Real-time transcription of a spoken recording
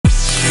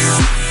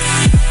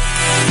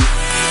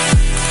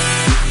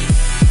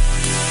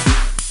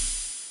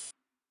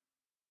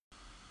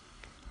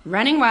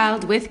Running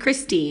Wild with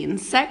Christine,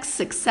 Sex,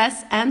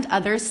 Success, and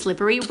Other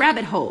Slippery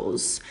Rabbit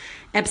Holes.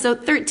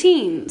 Episode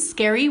 13,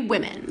 Scary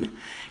Women.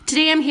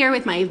 Today I'm here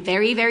with my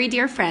very, very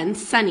dear friend,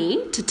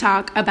 Sunny, to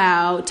talk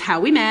about how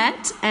we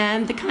met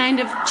and the kind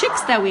of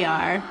chicks that we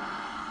are.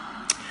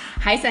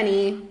 Hi,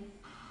 Sunny.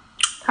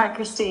 Hi,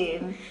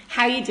 Christine.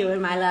 How you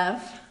doing, my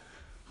love?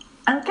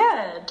 I'm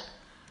good.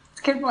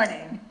 It's good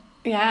morning.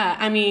 Yeah,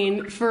 I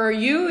mean, for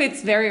you,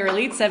 it's very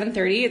early. It's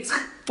 7:30. It's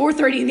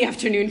 4:30 in the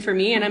afternoon for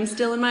me, and I'm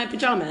still in my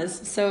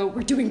pajamas, so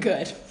we're doing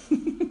good.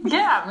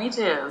 Yeah, me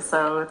too,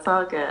 so it's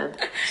all good.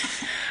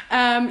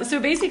 So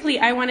basically,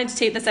 I wanted to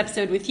take this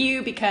episode with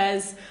you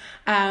because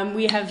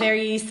we have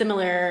very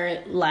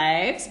similar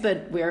lives,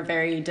 but we're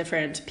very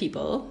different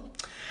people.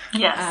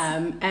 Yes.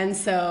 And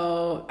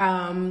so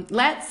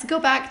let's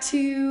go back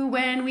to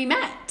when we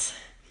met.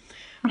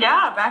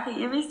 Yeah, back at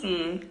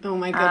UBC. Oh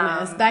my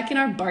goodness, back in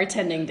our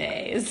bartending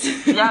days.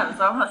 Yeah, it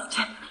was almost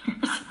 10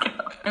 years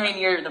ago. I mean,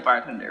 you're the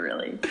bartender,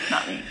 really,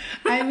 not me.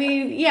 I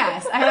mean,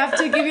 yes, I have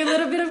to give you a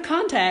little bit of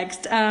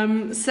context.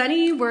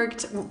 Sunny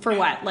worked for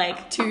what,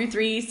 like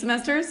 2-3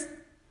 semesters?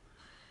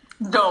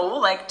 No,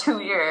 like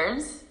 2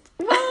 years.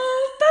 Well,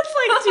 that's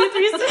like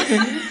 2-3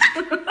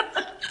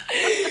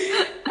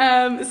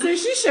 semesters. So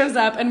she shows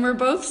up, and we're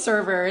both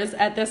servers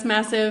at this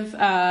massive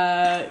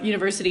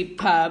university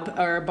pub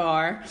or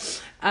bar.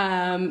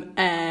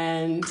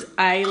 And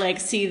I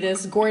like see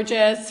this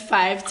gorgeous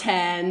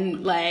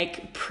 5'10"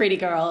 like pretty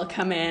girl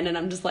come in, and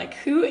I'm just like,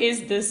 who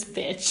is this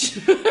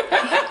bitch?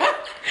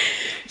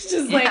 She's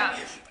just like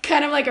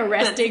kind of like a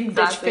resting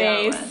bitch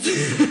face.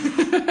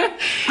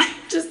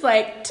 Just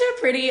like too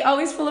pretty,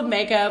 always full of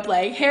makeup,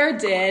 like hair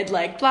did,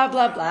 like blah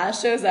blah blah,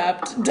 shows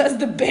up, does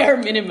the bare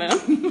minimum.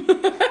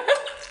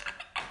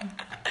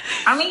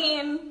 I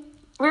mean,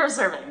 we were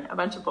serving a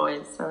bunch of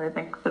boys, so I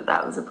think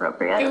that was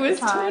appropriate. It was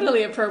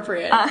totally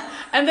appropriate.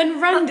 And then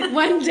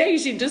one day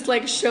she just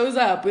like shows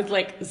up with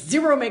like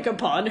zero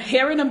makeup on,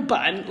 hair in a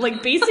bun,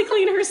 like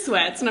basically in her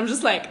sweats, and I'm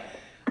just like,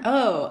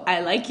 oh, I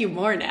like you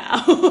more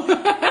now.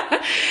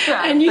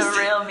 Yeah, and the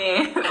real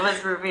me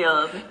was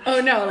revealed.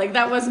 Oh no, like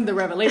that wasn't the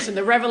revelation.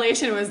 The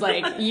revelation was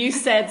like you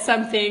said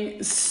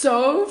something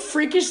so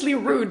freakishly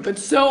rude but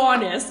so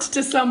honest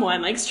to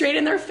someone, like straight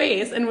in their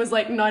face, and was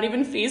like not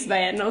even fazed by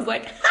it. And I was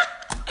like,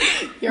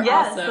 you're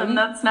awesome. Yes, and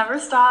that's never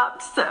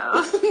stopped,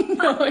 so.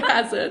 No, it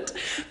hasn't.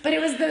 But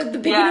it was the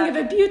beginning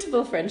of a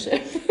beautiful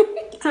friendship.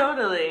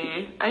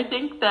 Totally. I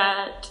think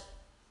that's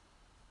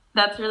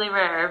really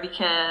rare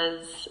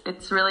because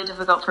it's really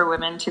difficult for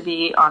women to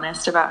be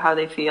honest about how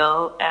they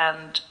feel,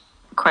 and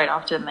quite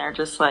often they're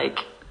just like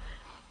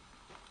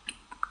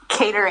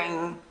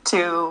catering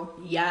to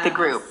the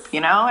group, you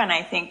know? And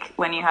I think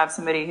when you have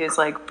somebody who's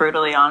like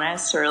brutally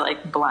honest or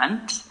like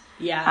blunt,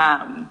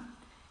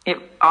 it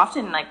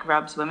often like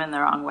rubs women the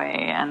wrong way,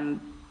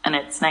 and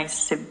it's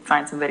nice to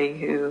find somebody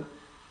who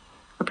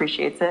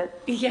appreciates it.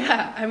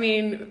 Yeah, I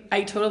mean,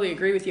 I totally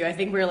agree with you. I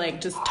think we're like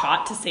just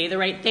taught to say the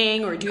right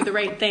thing or do the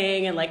right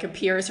thing and like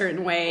appear a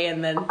certain way,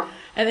 and then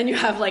you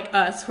have like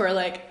us who are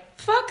like,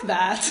 fuck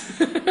that.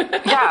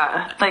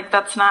 Yeah, like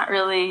that's not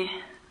really,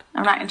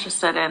 I'm not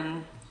interested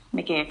in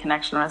making a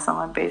connection with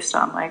someone based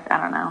on like, I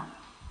don't know,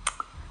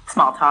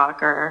 small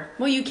talk or...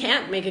 Well, you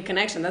can't make a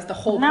connection. That's the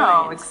whole point.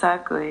 No,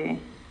 exactly.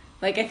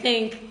 Like, I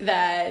think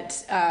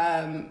that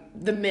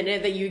the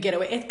minute that you get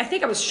away... I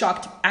think I was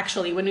shocked,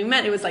 actually. When we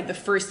met, it was like the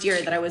first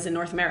year that I was in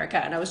North America.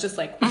 And I was just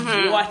like,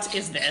 what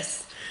is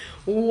this?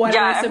 What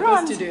am I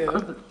supposed to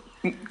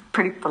do?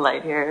 Pretty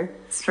polite here.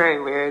 It's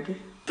very weird.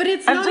 But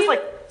it's not just even...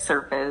 like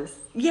surface.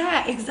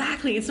 Yeah,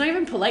 exactly. It's not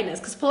even politeness.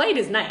 Because polite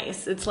is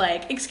nice. It's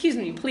like, excuse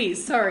me,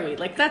 please, sorry.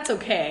 Like, that's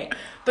okay.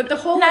 But the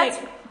whole,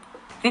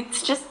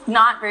 it's just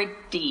not very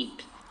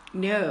deep.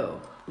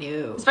 No.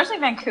 Especially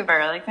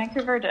Vancouver. Like,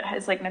 Vancouver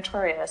is, like,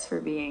 notorious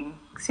for being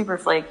super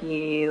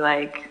flaky.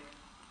 Like,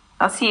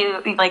 I'll see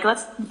you, like,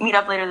 let's meet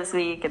up later this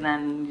week, and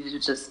then you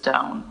just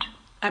don't.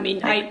 I mean,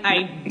 like,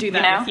 I do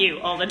that with you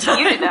all the time.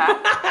 You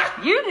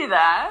do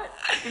that.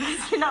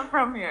 Because you're not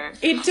from here.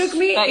 It took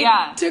me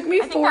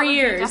 4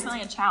 years.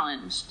 Definitely a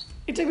challenge.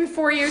 It took me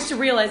 4 years to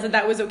realize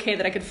that was okay,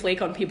 that I could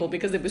flake on people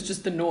because it was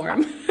just the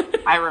norm.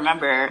 I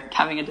remember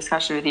having a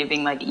discussion with you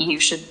being like, you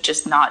should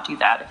just not do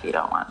that if you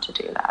don't want to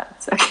do that.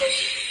 It's okay.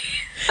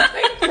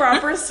 Like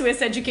proper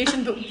Swiss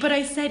education, but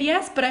I said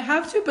yes, but I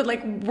have to, but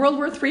like World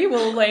War III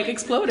will like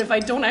explode if I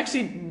don't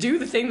actually do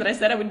the thing that I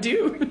said I would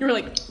do. And you were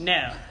like,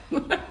 no.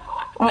 But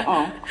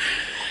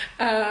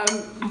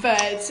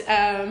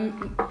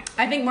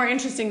I think more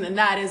interesting than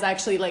that is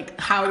actually like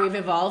how we've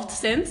evolved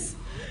since.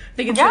 I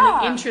think it's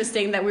really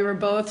interesting that we were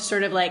both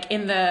sort of like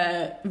in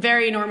the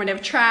very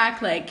normative track,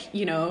 like,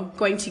 you know,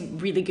 going to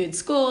really good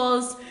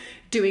schools,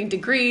 doing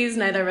degrees.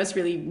 Neither of us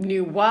really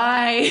knew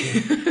why.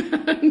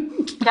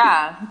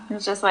 Yeah, it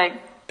was just like,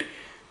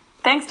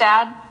 thanks,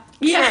 Dad.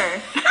 Yeah.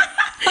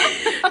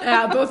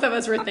 Sure. Both of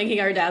us were thanking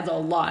our dads a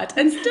lot,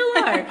 and still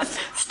are.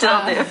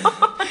 Still do.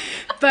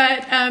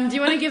 But do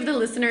you want to give the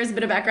listeners a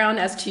bit of background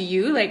as to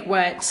you, like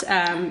what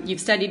you've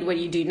studied, what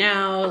you do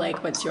now,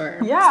 like what's your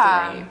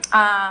story?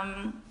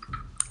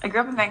 I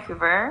grew up in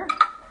Vancouver.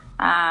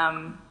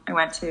 I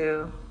went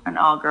to an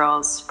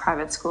all-girls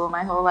private school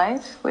my whole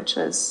life, which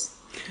was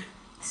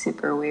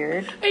super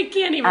weird. I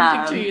can't even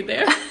picture you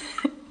there.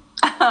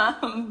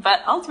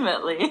 But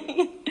ultimately,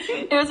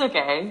 it was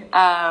okay.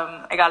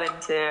 I got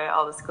into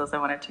all the schools I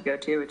wanted to go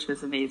to, which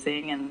was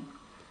amazing. And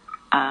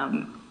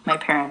my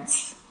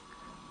parents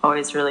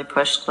always really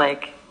pushed,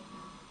 like,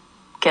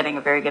 getting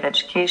a very good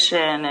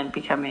education and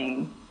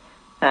becoming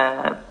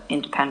an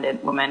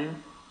independent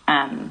woman.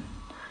 And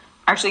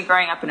actually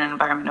growing up in an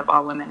environment of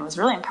all women was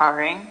really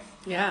empowering.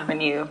 Yeah. When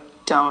you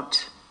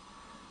don't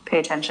pay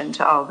attention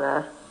to all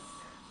the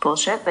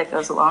bullshit that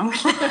goes along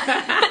with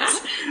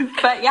it.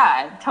 But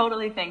yeah, I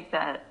totally think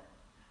that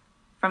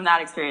from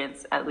that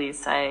experience, at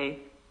least, I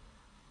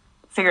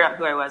figured out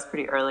who I was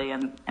pretty early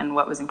and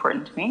what was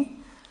important to me.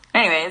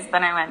 Anyways,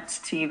 then I went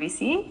to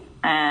UBC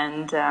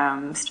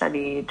and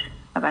studied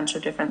a bunch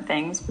of different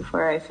things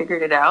before I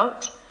figured it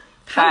out.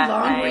 How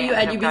long were you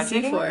at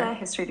UBC for? With a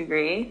history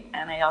degree,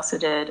 and I also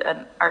did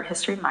an art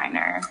history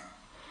minor.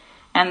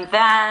 And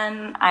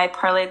then I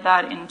parlayed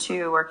that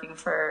into working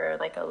for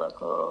like a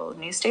local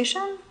news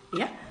station.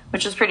 Yeah.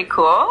 Which was pretty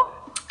cool.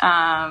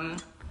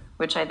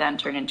 Which I then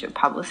turned into a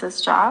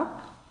publicist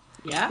job.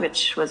 Yeah.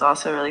 Which was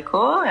also really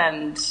cool,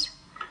 and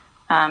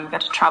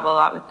got to travel a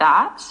lot with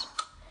that.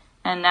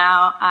 And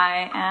now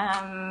I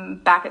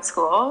am back at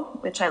school,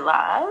 which I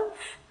love.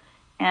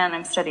 And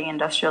I'm studying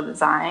industrial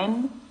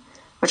design,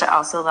 which I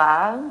also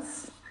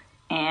love.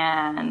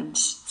 And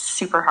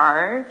super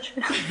hard,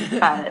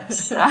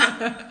 but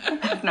I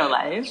have no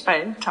life.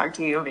 I talked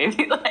to you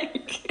maybe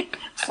like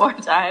 4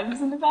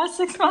 times in the past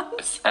 6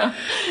 months. So,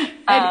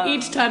 and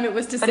each time it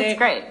was to say, it's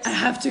great. I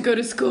have to go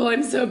to school.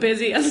 I'm so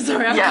busy. I'm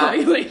sorry. I'll call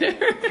you later.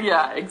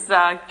 Yeah,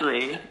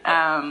 exactly.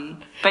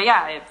 But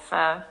yeah,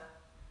 it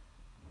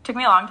took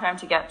me a long time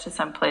to get to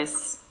some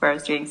place where I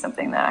was doing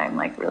something that I'm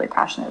like really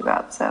passionate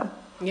about. So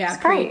yeah,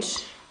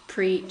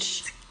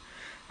 preach.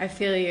 I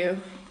feel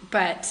you.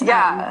 But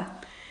yeah.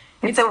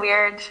 It's a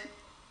weird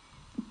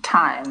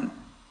time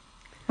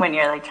when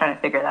you're like trying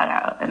to figure that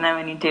out. And then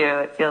when you do,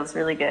 it feels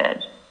really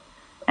good.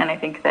 And I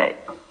think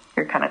that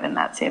you're kind of in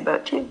that same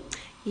boat too.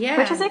 Yeah.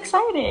 Which is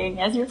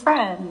exciting as your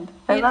friend.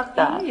 I love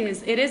that.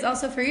 It is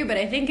also for you, but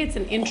I think it's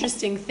an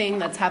interesting thing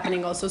that's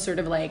happening also sort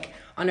of like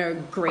on a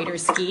greater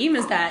scheme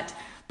is that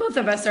both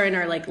of us are in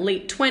our like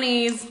late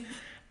 20s.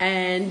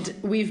 And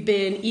we've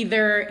been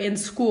either in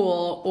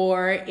school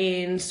or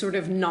in sort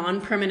of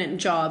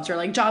non-permanent jobs or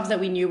like jobs that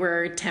we knew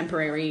were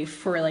temporary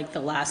for like the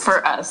last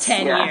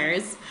 10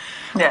 years.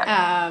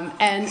 Yeah.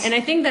 And I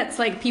think that's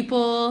like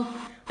people,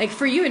 like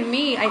for you and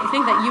me, I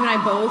think that you and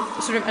I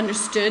both sort of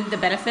understood the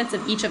benefits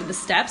of each of the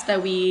steps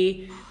that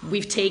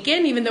we've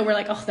taken, even though we're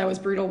like, oh, that was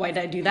brutal. Why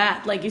did I do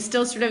that? Like you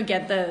still sort of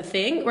get the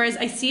thing. Whereas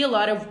I see a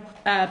lot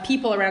of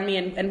people around me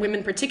and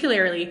women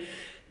particularly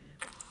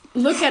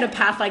look at a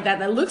path like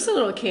that looks a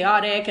little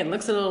chaotic and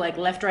looks a little like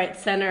left, right,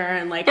 center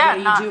and like what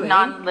are you doing?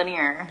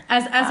 Non-linear.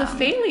 As a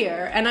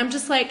failure. And I'm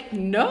just like,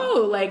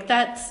 no, like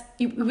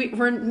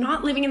we're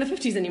not living in the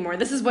 50s anymore.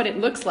 This is what it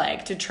looks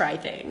like to try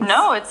things.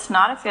 No, it's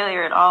not a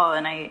failure at all.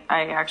 And I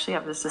actually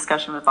have this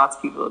discussion with lots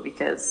of people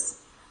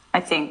because I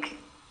think,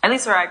 at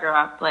least where I grew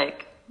up,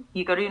 like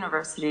you go to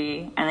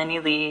university and then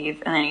you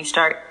leave and then you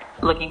start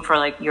looking for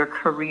like your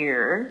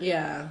career.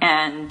 Yeah.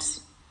 And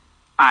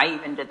I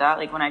even did that.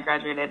 Like when I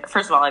graduated,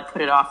 first of all, I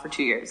put it off for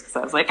 2 years because I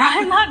was like,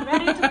 I'm not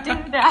ready to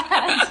do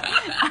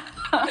that.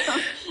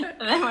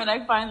 And then when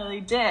I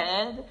finally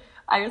did,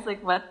 I was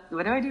like, what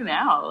do I do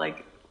now?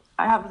 Like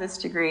I have this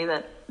degree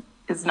that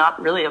is not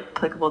really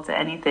applicable to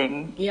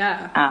anything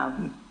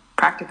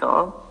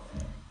practical.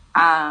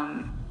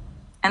 And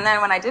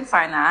then when I did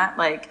find that,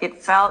 like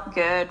it felt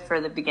good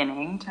for the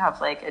beginning to have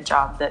like a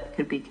job that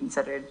could be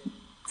considered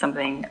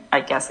something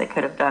I guess I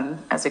could have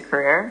done as a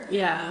career.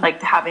 Yeah.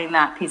 Like having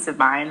that peace of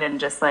mind and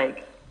just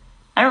like,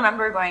 I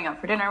remember going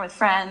out for dinner with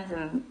friends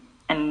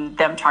and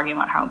them talking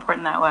about how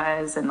important that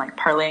was and like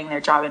parlaying their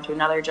job into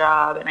another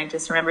job. And I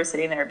just remember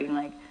sitting there being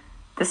like,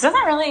 this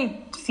doesn't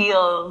really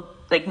feel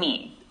like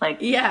me. Like,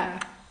 yeah,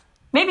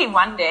 maybe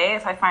one day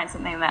if I find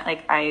something that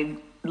like I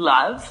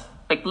love,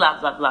 like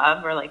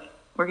love, or like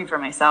working for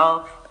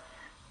myself.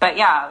 But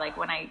yeah, like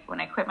when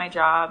I quit my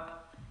job,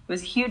 it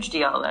was a huge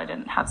deal that I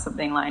didn't have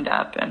something lined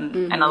up. And,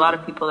 and a lot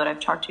of people that I've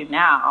talked to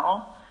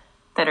now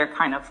that are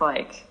kind of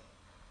like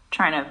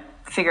trying to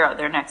figure out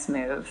their next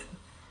move,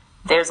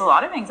 there's a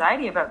lot of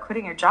anxiety about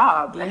quitting your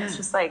job. Yeah. And it's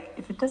just like,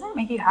 if it doesn't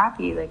make you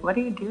happy, like, what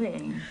are you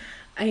doing?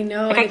 I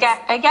know. Like,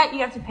 I get you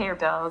have to pay your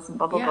bills and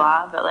blah, blah,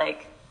 blah. But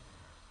like,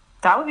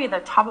 that would be the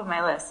top of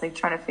my list. Like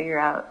trying to figure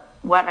out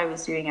what I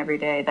was doing every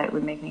day that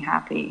would make me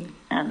happy.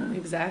 And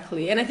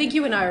exactly. And I think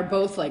you and I are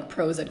both like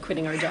pros at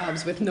quitting our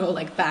jobs with no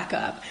like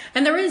backup.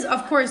 And there is,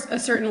 of course, a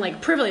certain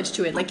like privilege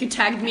to it. Like you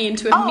tagged me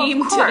into a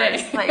meme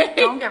today. Like,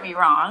 don't get me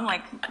wrong.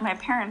 Like my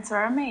parents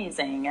are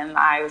amazing and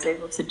I was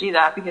able to do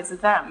that because of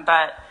them.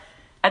 But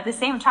at the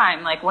same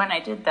time, like when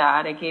I did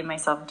that, I gave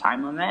myself a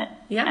time limit.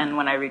 Yeah. And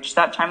when I reached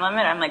that time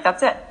limit, I'm like,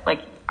 that's it.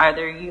 Like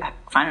either you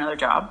find another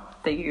job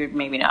that you're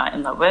maybe not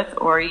in love with,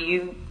 or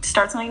you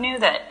start something new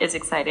that is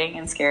exciting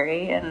and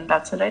scary. And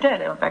that's what I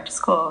did. I went back to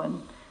school,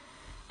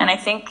 and I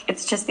think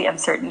it's just the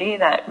uncertainty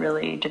that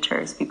really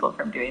deters people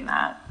from doing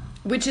that.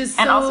 Which is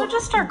and also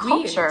just our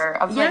culture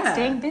of like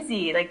staying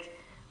busy, like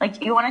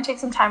you want to take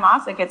some time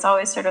off, like it's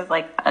always sort of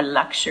like a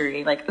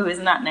luxury, like, ooh,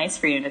 isn't that nice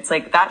for you? And it's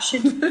like, that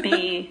should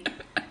be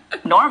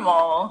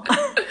normal.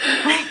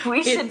 Like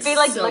we should be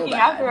like looking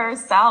after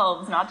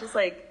ourselves, not just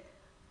like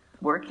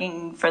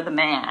working for the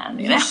man.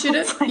 You should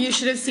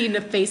have seen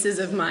the faces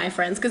of my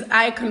friends, because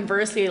I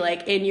conversely,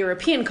 like in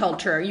European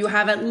culture, you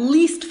have at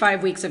least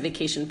 5 weeks of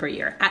vacation per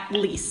year, at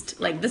least.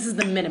 Like this is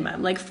the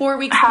minimum, like 4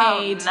 weeks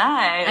paid,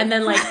 nice. And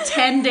then like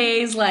 10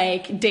 days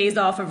like days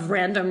off of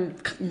random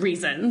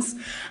reasons.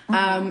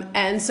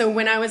 And so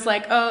when I was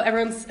like, oh,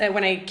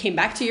 when I came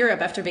back to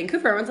Europe after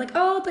Vancouver, everyone's like,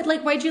 oh, but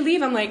like why'd you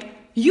leave? I'm like,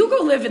 you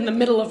go live in the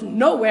middle of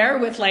nowhere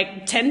with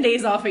like 10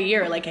 days off a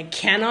year. Like I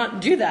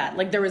cannot do that.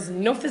 Like there was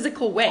no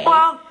physical way.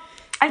 Well,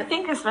 I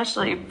think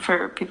especially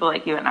for people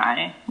like you and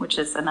I, which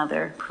is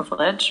another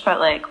privilege, but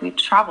like we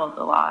traveled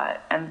a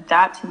lot, and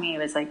that to me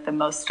was like the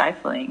most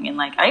stifling. And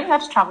like I even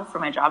had to travel for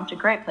my job to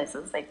great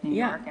places like New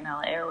York and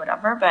LA or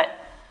whatever, but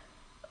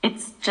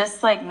it's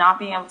just like not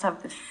being able to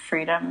have the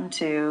freedom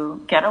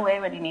to get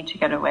away when you need to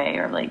get away,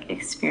 or like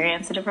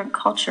experience a different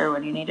culture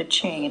when you need to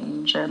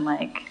change. And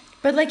like,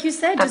 but like you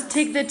said, just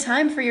take the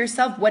time for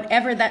yourself,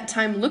 whatever that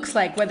time looks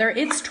like, whether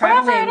it's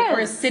traveling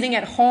or sitting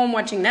at home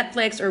watching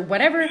Netflix or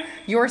whatever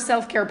your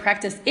self-care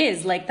practice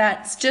is. Like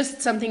that's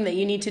just something that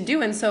you need to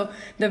do. And so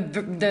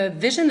the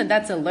vision that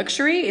that's a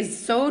luxury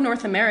is so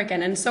North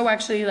American, and so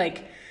actually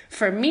like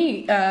for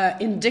me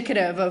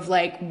indicative of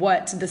like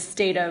what the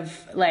state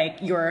of like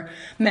your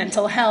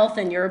mental health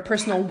and your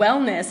personal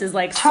wellness is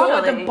like. So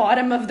at the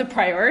bottom of the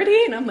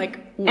priority. And I'm like,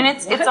 and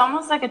it's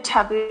almost like a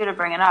taboo to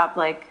bring it up.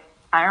 Like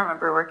I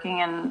remember working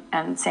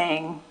and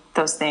saying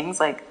those things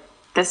like,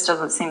 this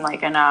doesn't seem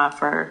like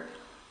enough or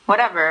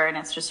whatever. And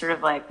it's just sort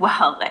of like,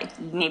 well, like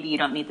maybe you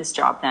don't need this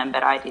job then,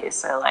 but I do.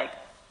 So like,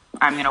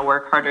 I'm going to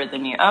work harder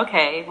than you.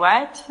 Okay.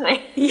 What?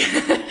 Like,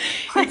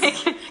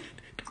 like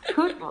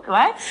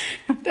what?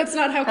 That's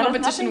not how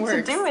competition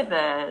works. To do with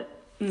it.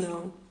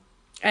 No.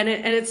 And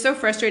it's so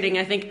frustrating.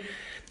 I think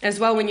as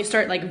well, when you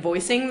start like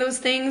voicing those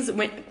things,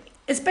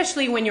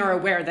 especially when you're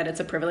aware that it's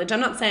a privilege.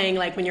 I'm not saying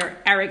like when you're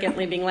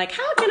arrogantly being like,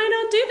 how can I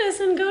not do this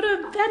and go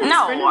to Venice?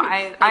 No,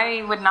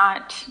 I would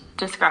not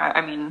describe,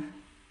 I mean,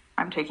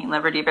 I'm taking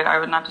liberty, but I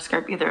would not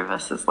describe either of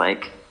us as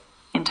like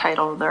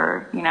entitled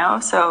or, you know,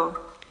 so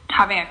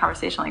having a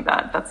conversation like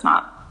that, that's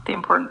not the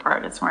important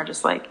part. It's more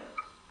just like,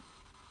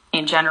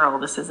 in general,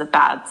 this is a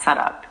bad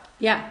setup.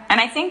 Yeah.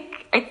 And I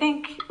think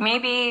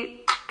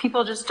maybe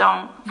people just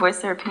don't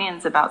voice their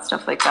opinions about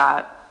stuff like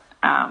that.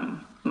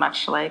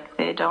 Much like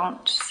they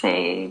don't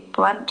say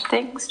blunt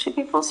things to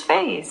people's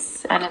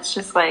face. And it's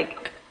just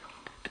like,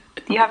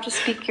 you have to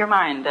speak your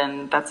mind,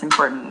 and that's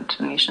important.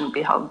 And you shouldn't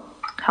be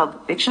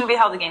it shouldn't be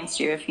held against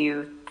you if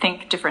you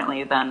think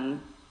differently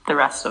than the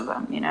rest of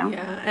them, you know?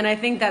 Yeah, and I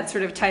think that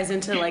sort of ties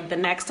into like the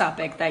next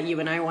topic that you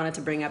and I wanted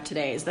to bring up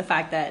today, is the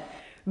fact that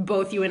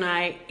both you and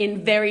I,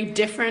 in very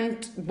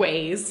different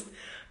ways,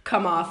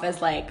 come off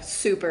as like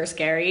super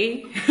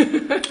scary.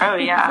 Oh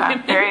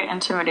yeah, very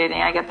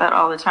intimidating. I get that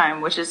all the time,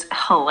 which is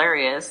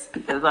hilarious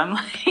because I'm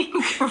like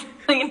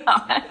really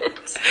not,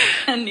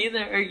 and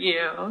neither are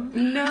you.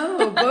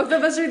 No, both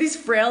of us are these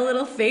frail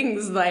little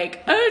things,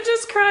 like I'm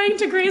just crying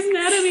to Grey's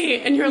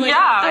Anatomy, and you're like,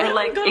 yeah, or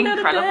like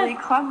incredibly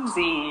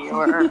clumsy,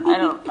 or I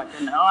don't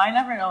fucking know. I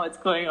never know what's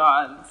going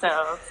on. So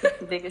it's like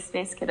the biggest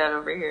space cadet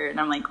over here, and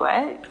I'm like,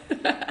 what?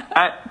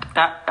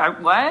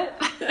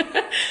 What?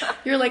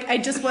 You're like, I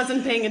just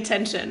wasn't paying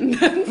attention.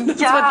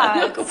 That's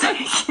yeah, what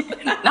that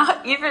like.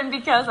 Not even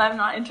because I'm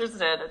not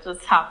interested. It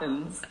just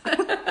happens.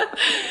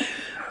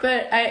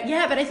 But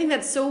I think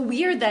that's so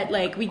weird that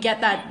like we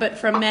get that, but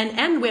from men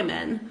and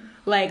women,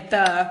 like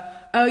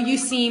oh, you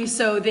seem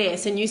so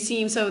this and you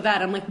seem so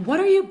that. I'm like, what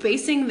are you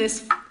basing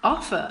this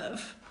off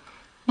of?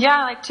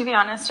 Yeah, like to be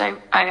honest, I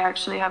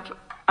actually have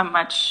a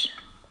much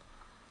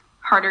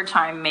harder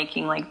time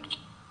making like.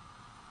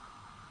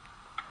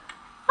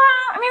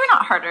 Maybe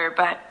not harder,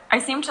 but I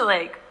seem to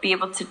like be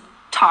able to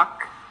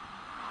talk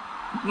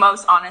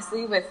most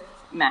honestly with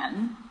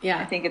men. Yeah.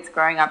 I think it's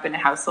growing up in a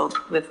household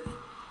with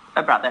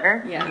a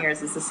brother. Yeah.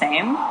 Yours is the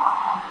same.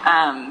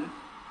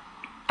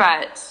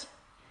 But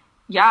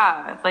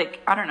yeah, like,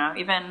 I don't know,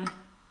 even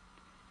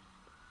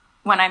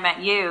when I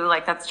met you,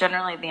 like that's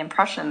generally the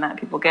impression that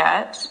people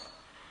get.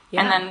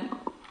 Yeah. And then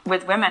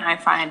with women, I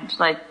find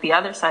like the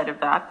other side of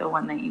that, the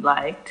one that you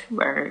liked,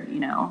 where, you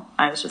know,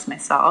 I was just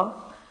myself.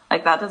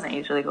 Like that doesn't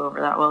usually go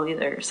over that well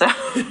either. So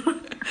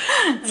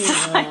it's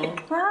just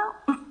like, well.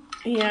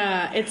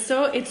 Yeah, it's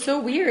so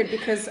weird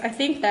because I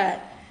think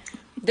that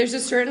there's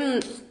a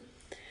certain,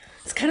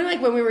 it's kind of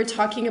like when we were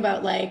talking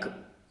about like,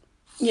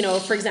 you know,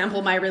 for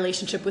example, my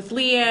relationship with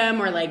Liam,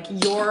 or like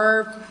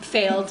your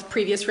failed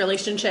previous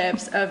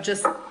relationships, of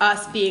just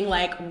us being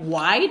like,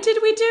 why did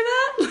we do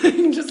that?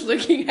 Like just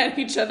looking at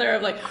each other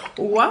of like,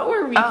 what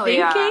were we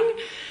thinking?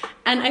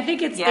 And I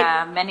think it's...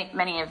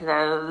 many of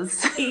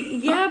those.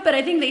 Yeah, but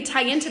I think they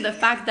tie into the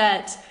fact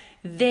that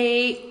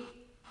they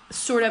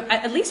sort of,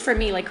 at least for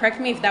me, like, correct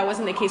me if that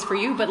wasn't the case for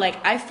you, but,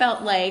 like, I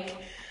felt like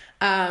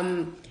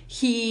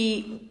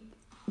he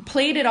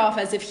played it off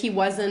as if he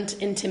wasn't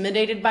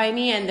intimidated by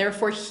me, and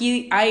therefore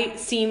I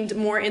seemed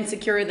more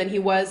insecure than he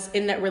was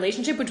in that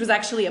relationship, which was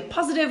actually a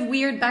positive,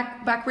 weird,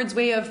 backwards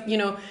way of, you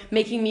know,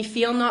 making me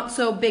feel not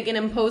so big and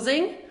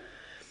imposing.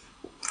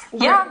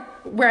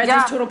 Whereas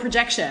his total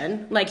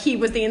projection, like, he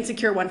was the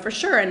insecure one for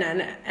sure,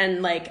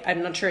 and like,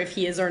 I'm not sure if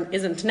he is or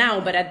isn't now,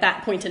 but at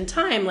that point in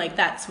time, like,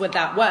 that's what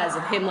that was,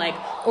 of him, like,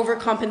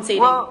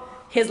 overcompensating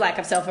his lack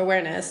of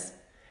self-awareness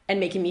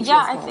and making me feel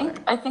smaller.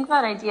 I think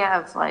that idea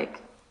of,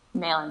 like,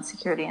 male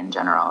insecurity in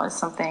general is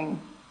something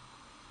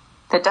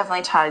that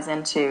definitely ties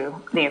into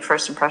the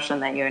first impression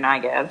that you and I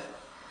give.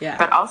 Yeah.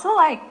 But also,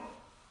 like,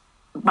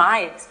 my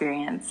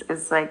experience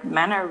is, like,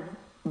 men are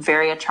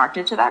very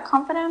attracted to that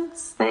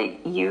confidence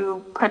that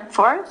you put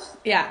forth.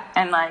 Yeah.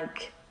 And,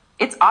 like,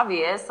 it's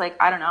obvious. Like,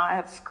 I don't know, I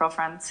have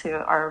girlfriends who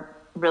are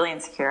really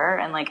insecure,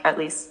 and, like, at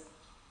least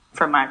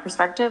from my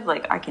perspective,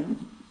 like, I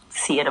can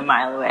see it a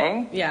mile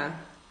away. Yeah.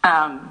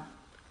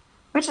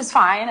 Which is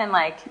fine, and,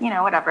 like, you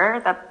know,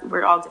 whatever, that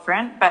we're all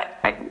different. But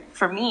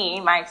for me,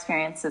 my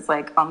experience is,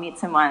 like, I'll meet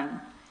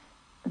someone,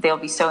 they'll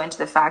be so into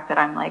the fact that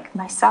I'm, like,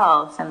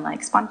 myself and,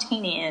 like,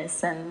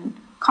 spontaneous and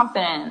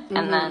confident. Mm-hmm.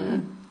 And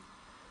then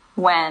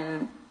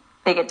when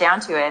they get down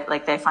to it,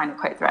 like, they find it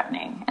quite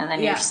threatening. And then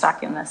you're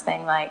stuck in this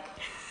thing, like,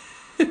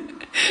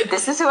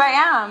 this is who I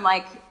am.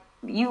 Like,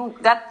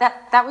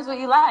 that was what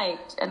you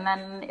liked. And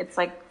then it's,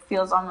 like,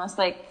 feels almost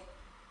like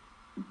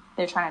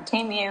they're trying to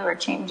tame you or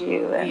change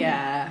you. And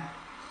yeah.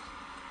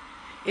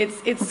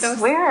 It's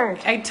so weird.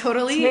 I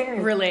totally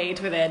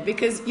relate with it,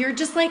 because you're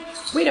just like,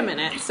 wait a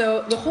minute.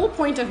 So the whole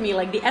point of me,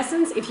 like, the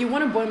essence, if you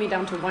want to boil me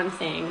down to one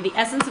thing, the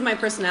essence of my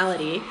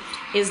personality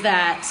is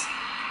that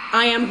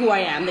I am who I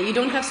am, that you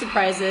don't have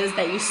surprises,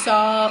 that you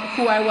saw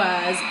who I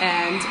was,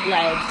 and,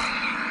 like,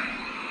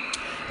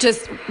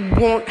 just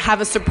won't have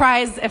a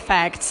surprise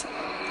effect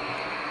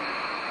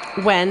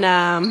when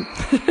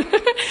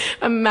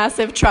a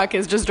massive truck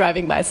is just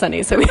driving by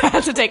Sunny, so we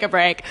had to take a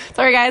break.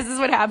 Sorry, guys, this is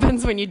what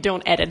happens when you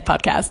don't edit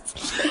podcasts.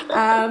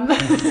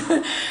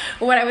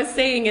 What I was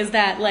saying is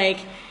that, like,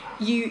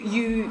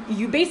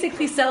 you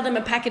basically sell them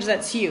a package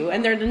that's you,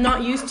 and they're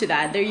not used to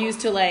that. They're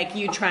used to, like,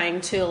 you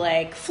trying to,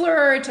 like,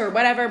 flirt or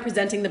whatever,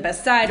 presenting the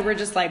best side. We're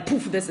just like,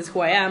 poof, this is who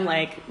I am.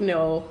 Like,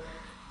 no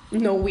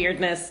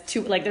weirdness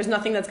to, like, there's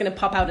nothing that's going to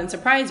pop out and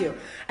surprise you.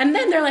 And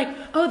then they're like,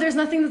 oh, there's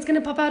nothing that's going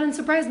to pop out and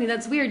surprise me.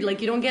 That's weird. Like,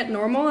 you don't get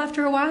normal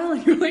after a while.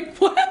 And you're like,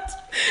 what?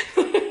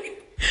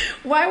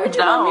 Why would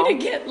you want me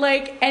to get,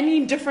 like,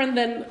 any different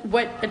than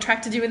what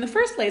attracted you in the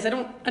first place? I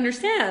don't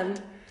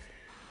understand.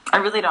 I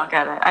really don't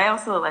get it. I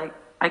also, like,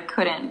 I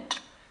couldn't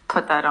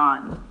put that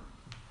on.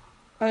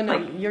 Oh, no,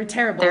 like, you're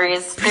terrible. There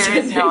is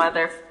no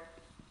other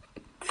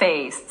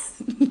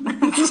face.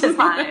 Which is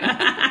fine.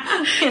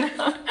 You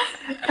know?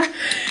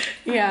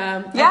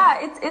 Yeah,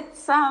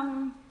 it's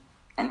an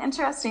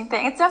interesting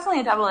thing. It's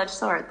definitely a double-edged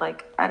sword.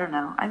 Like, I don't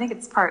know, I think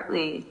it's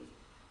partly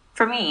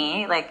for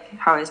me, like,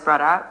 how I was brought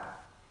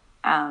up.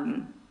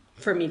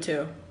 For me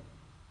too.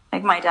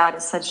 Like, my dad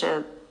is such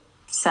a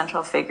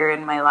central figure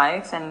in my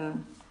life,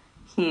 and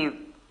he,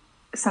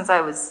 since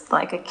I was,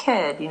 like, a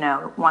kid, you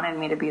know, wanted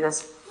me to be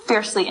this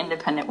fiercely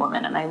independent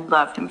woman, and I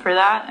loved him for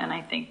that, and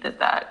I think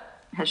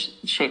that has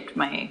shaped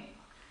my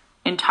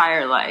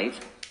entire life.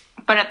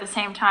 But at the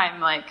same time,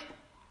 like,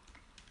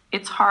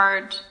 it's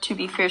hard to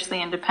be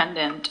fiercely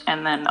independent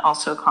and then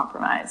also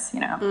compromise, you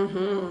know?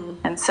 Mm-hmm.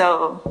 And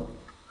so,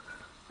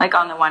 like,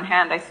 on the one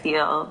hand, I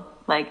feel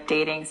like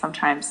dating,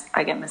 sometimes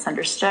I get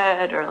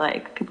misunderstood, or,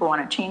 like, people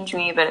want to change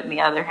me. But on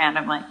the other hand,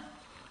 I'm like,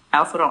 I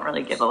also don't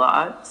really give a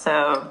lot.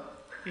 So,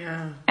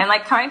 yeah. And,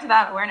 like, coming to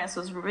that awareness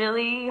was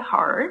really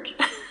hard.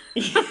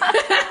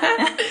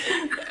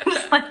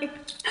 Like,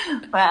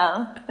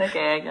 well,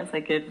 okay, I guess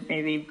I could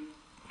maybe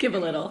give a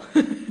little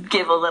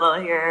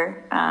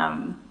here.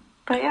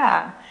 But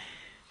yeah,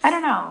 I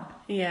don't know.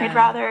 Yeah. I'd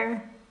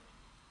rather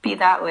be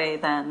that way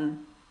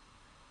than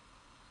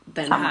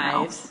hide.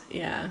 Else.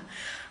 Yeah.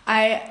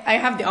 I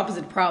have the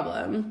opposite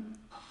problem.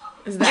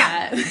 Is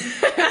that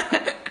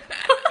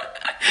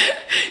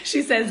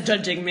she says,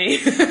 judging me.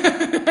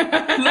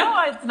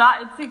 No, it's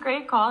not. It's a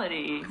great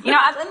quality. You know,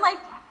 and, like,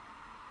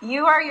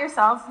 you are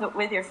yourself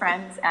with your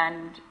friends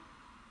and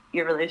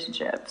your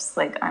relationships.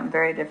 Like, I'm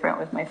very different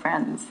with my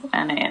friends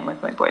and I am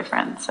with my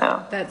boyfriend.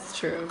 So that's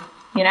true.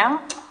 You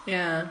know?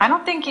 Yeah. I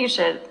don't think you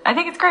should. I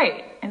think it's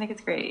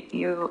great.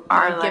 You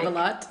are, like, give a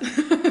lot.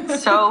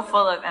 so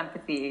full of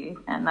empathy,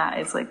 and that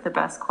is, like, the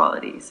best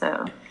quality.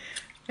 So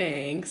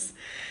thanks.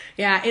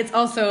 Yeah, it's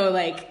also,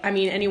 like, I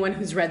mean, anyone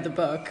who's read the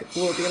book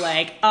will be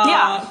like,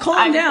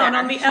 calm down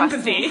on the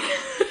empathy.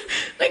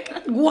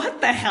 Like, what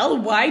the hell?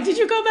 Why did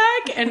you go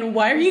back? And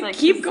why are you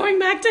keep going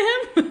back to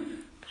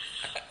him?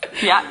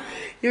 Yeah.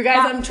 You guys,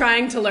 I'm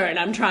trying to learn.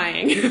 I'm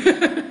trying.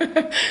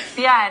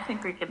 Yeah, I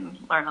think we can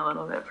learn a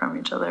little bit from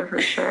each other for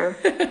sure.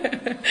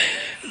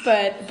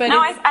 But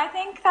no, I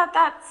think that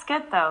that's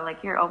good though.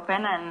 Like you're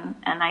open,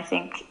 and I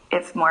think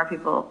if more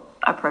people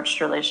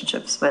approached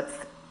relationships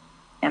with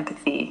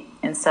empathy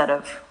instead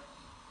of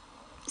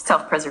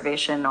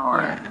self-preservation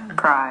or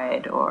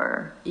pride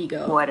or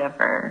ego,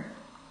 whatever,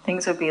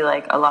 things would be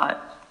like a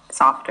lot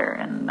softer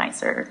and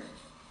nicer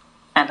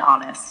and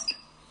honest.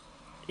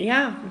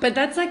 Yeah, but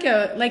that's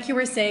like you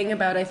were saying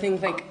about, I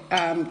think, like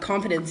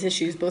confidence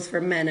issues both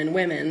for men and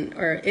women,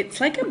 or it's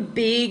like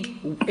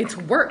it's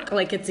work,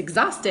 like it's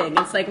exhausting.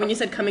 It's like when you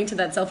said coming to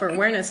that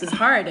self-awareness is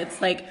hard.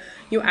 It's like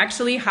you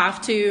actually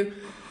have to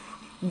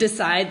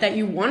decide that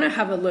you want to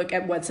have a look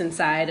at what's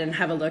inside and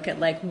have a look at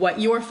like what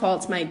your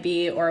faults might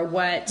be, or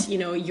what, you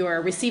know,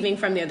 you're receiving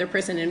from the other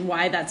person and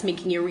why that's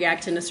making you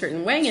react in a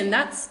certain way. And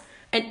that's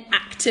an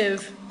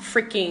active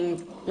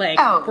freaking like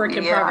work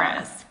in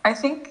progress. I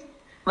think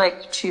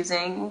like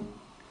choosing,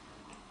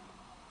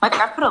 like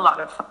I put a lot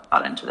of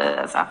thought into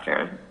this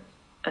after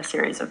a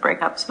series of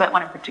breakups, but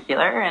one in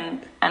particular,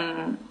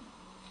 and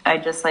I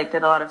just like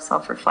did a lot of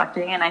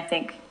self-reflecting. And I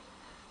think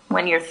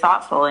when you're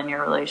thoughtful in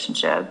your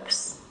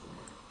relationships,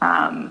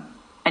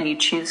 and you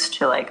choose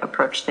to like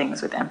approach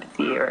things with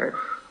empathy or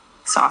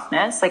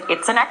softness, like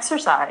it's an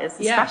exercise,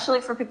 especially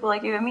for people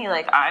like you and me.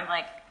 Like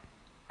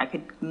I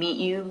could meet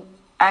you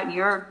at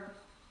your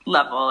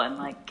level and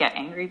like get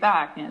angry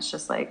back, and it's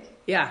just like,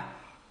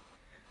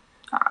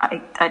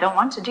 I don't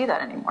want to do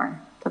that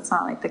anymore. That's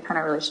not like the kind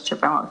of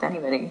relationship I want with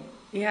anybody.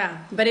 Yeah,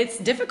 but it's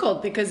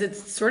difficult because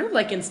it's sort of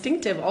like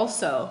instinctive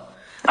also.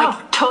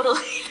 Like,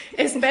 totally.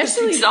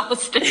 Especially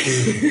exhausting.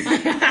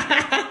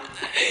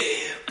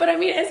 But I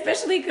mean,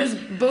 especially because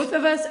both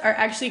of us are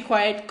actually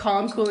quite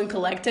calm, cool, and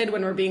collected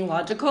when we're being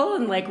logical,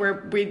 and like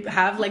we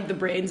have like the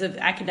brains of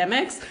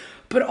academics,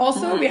 but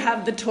also we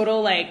have the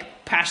total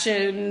like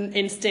passion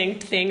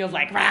instinct thing of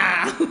like,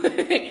 rah,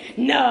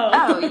 no.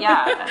 Oh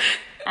yeah,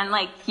 and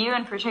like you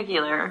in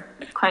particular,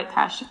 quite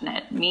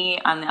passionate. Me,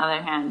 on the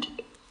other hand,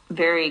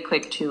 very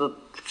quick to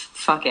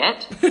fuck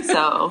it.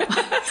 So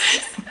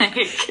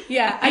like,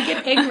 yeah, I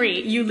get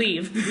angry, you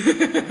leave.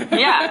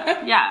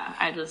 yeah,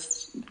 I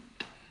just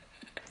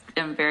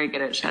am very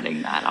good at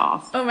shutting that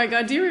off. Oh my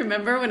god, do you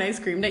remember when I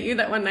screamed at you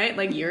that one night,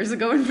 like years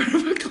ago in front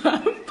of a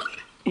club?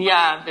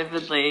 Yeah,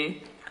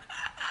 vividly.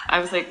 I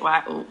was like,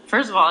 why?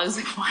 First of all, I was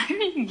like, why are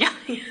you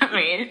yelling at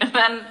me? And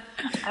then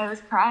I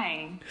was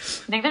crying.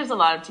 I think there's a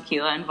lot of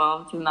tequila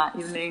involved in that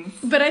evening.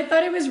 But I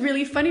thought it was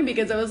really funny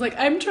because I was like,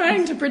 I'm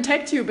trying to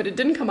protect you, but it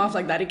didn't come off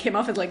like that. It came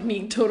off as like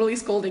me totally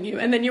scolding you.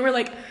 And then you were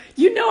like,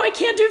 you know I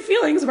can't do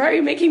feelings. Why are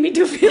you making me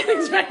do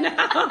feelings right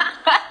now?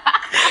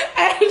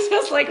 And I was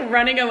just like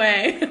running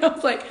away. And I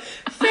was like,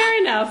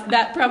 fair enough.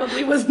 That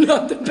probably was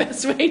not the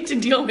best way to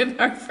deal with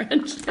our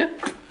friendship.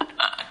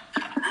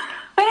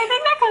 But I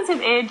think that comes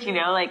with age, you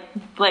know,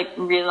 like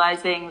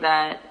realizing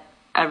that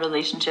a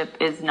relationship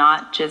is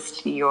not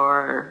just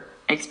your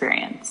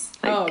experience.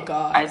 Like, oh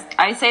God.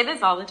 I say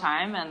this all the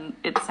time, and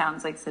it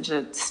sounds like such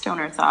a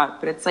stoner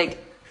thought, but it's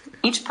like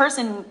each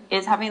person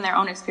is having their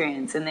own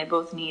experience, and they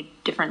both need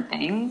different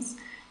things.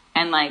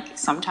 And like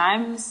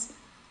sometimes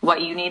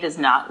what you need is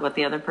not what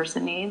the other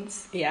person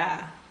needs.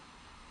 Yeah.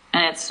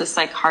 And it's just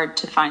like hard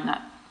to find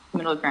that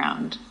middle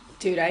ground.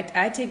 Dude,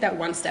 I take that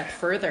one step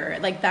further.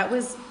 Like that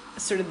was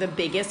sort of the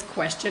biggest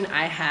question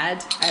I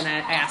had, and I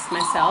asked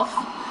myself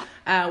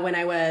when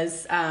I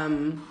was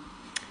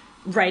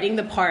writing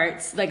the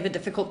parts, like the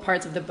difficult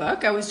parts of the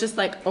book. I was just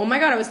like, oh my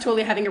God, I was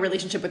totally having a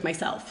relationship with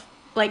myself.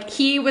 Like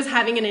he was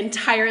having an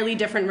entirely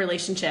different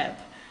relationship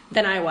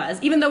than I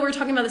was, even though we're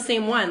talking about the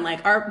same one.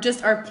 Like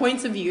our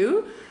points of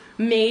view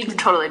made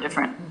totally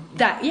different.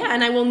 That, yeah,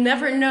 and I will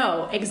never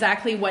know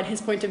exactly what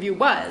his point of view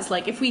was.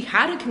 Like if we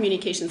had a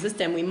communication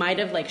system, we might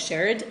have like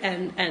shared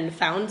and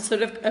found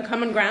sort of a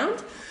common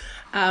ground.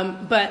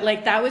 But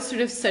like that was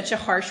sort of such a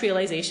harsh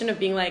realization of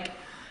being like,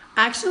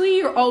 actually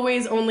you're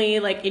always only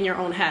like in your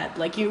own head.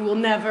 Like you will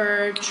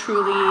never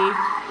truly.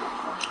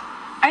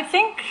 I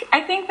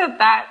think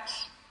that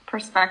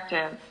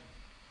perspective,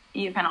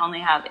 you can only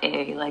have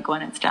A, like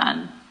when it's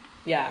done.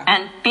 Yeah.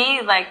 And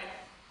B, like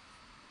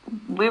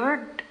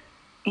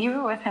you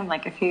were with him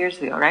like a few years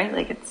ago, right?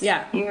 Like it's,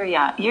 you're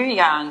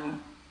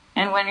young.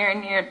 And when you're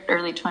in your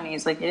early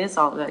 20s, like it is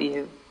all about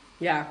you.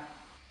 Yeah.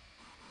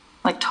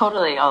 Like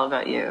totally all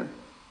about you.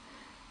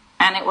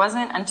 And it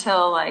wasn't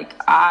until like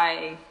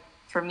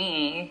for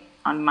me,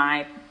 on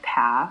my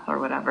path or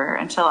whatever,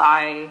 until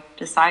I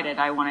decided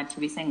I wanted to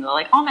be single.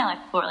 Like all my life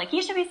before, like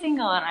you should be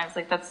single. And I was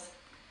like, that's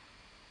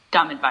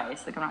dumb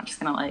advice. Like I'm not just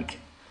gonna like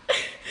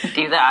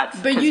do that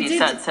because you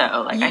said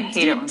so. Like I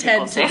hate it when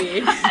people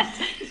say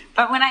that.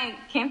 But when I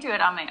came to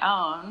it on my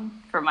own,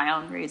 for my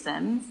own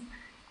reasons,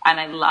 and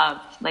I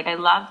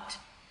loved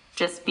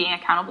just being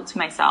accountable to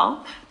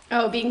myself.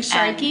 Oh, being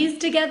sharkies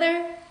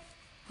together?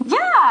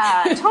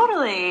 Yeah,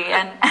 totally.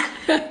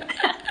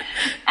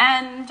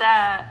 And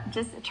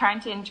just trying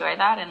to enjoy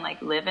that and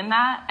like live in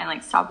that and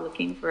like stop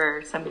looking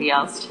for somebody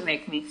else to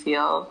make me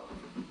feel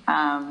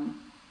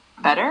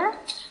better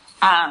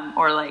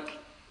or like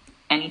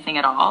anything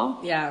at all.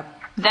 Yeah.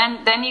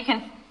 Then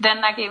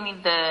that gave me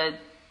the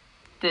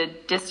the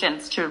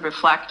distance to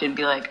reflect and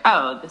be like,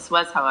 oh, this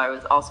was how I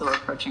was also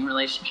approaching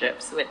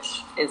relationships,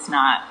 which is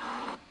not,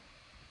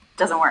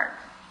 doesn't work.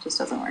 Just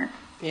doesn't work.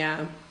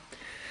 Yeah. I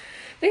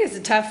think it's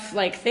a tough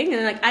thing,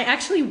 and I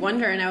actually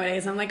wonder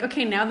nowadays. I'm like,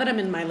 okay, now that I'm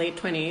in my late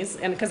 20s,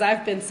 and because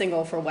I've been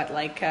single for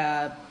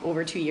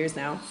over 2 years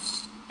now,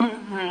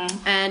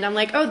 and I'm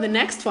like, oh, the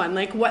next one,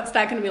 what's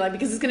that going to be like?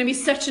 Because it's going to be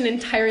such an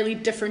entirely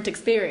different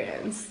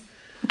experience.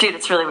 Dude,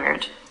 it's really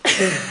weird.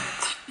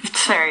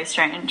 It's very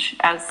strange.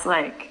 As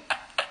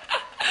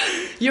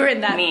you're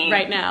in that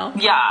right now.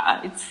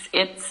 Yeah,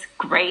 it's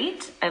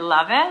great. I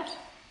love it,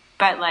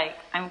 but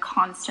I'm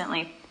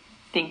constantly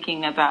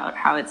thinking about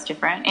how it's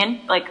different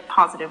in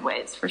positive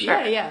ways, for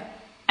sure. Yeah.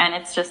 And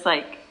it's just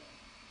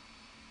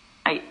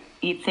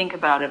you think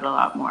about it a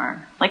lot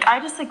more. I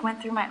just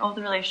went through my old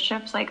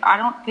relationships. I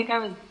don't think I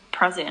was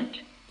present.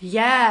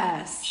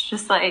 Yes. It's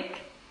just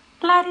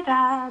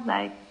la-di-da,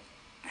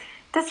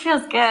 this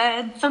feels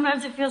good.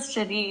 Sometimes it feels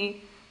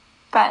shitty,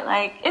 but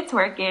it's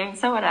working,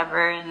 so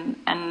whatever.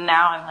 And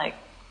now I'm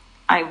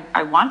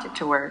I want it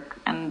to work,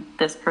 and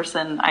this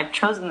person, I've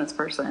chosen this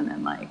person,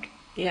 and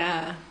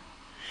yeah.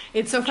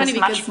 It's so funny just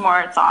because much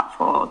more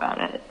thoughtful about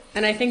it.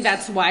 And I think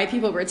that's why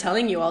people were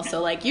telling you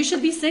also, you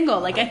should be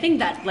single. I think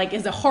that,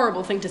 is a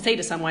horrible thing to say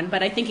to someone,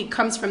 but I think it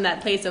comes from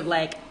that place of,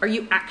 are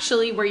you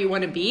actually where you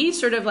want to be?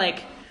 Sort of,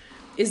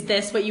 is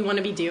this what you want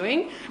to be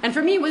doing? And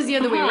for me, it was the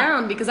other way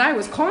around, because I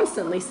was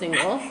constantly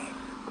single.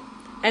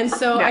 And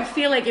so I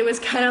feel it was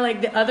kind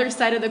of the other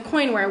side of the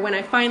coin, where when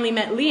I finally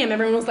met Liam,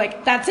 everyone was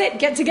like, that's it,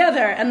 get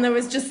together. And there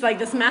was just,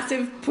 this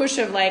massive push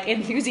of,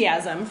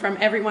 enthusiasm from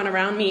everyone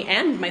around me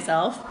and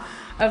myself.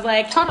 Of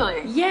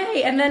totally,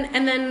 yay. And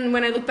then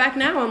when I look back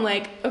now, I'm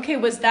like, okay,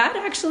 was that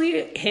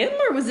actually him,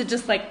 or was it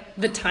just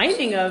the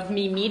timing of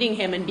me meeting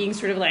him and being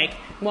sort of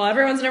well,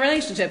 everyone's in a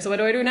relationship, so what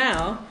do I do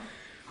now?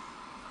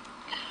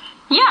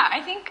 Yeah,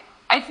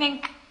 I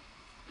think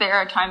there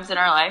are times in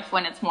our life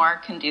when it's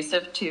more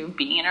conducive to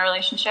being in a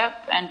relationship,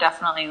 and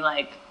definitely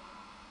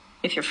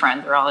if your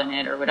friends are all in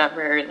it or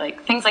whatever,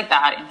 things like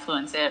that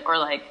influence it. Or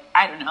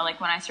I don't know,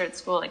 when I started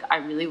school, I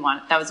really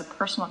that was a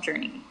personal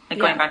journey,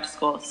 going back to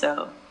school.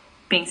 So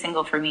being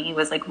single for me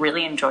was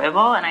really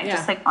enjoyable, and I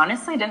just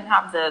honestly didn't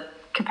have the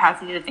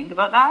capacity to think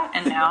about that.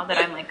 And now that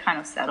I'm kind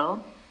of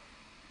settled,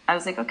 I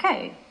was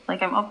okay,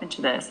 I'm open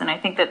to this. And I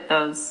think that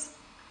those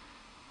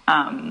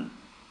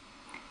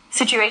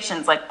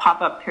situations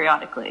pop up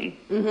periodically,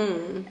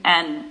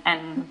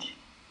 and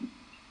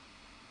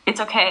it's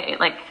okay.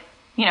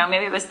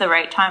 Maybe it was the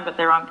right time, but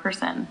the wrong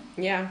person.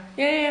 Yeah.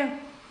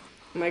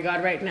 Oh my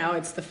God, right now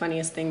it's the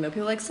funniest thing though.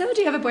 People are so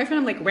do you have a boyfriend?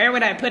 I'm like, where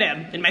would I put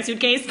him? In my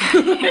suitcase?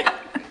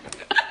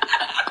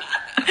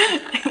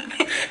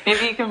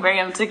 Maybe you can bring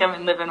him to come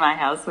and live in my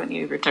house when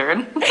you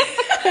return.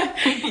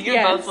 You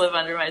can both live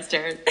under my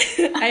stairs.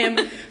 I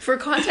am, for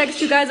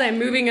context, you guys, I'm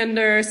moving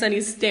under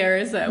Sunny's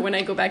stairs when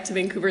I go back to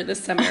Vancouver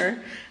this summer.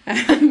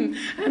 I'm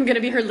going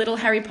to be her little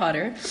Harry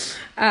Potter.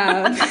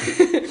 But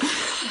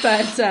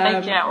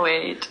I can't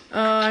wait.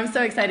 Oh, I'm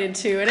so excited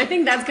too. And I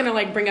think that's going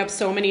to bring up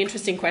so many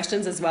interesting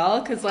questions as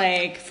well. Because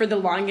for the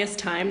longest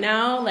time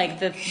now,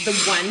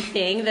 the one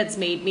thing that's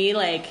made me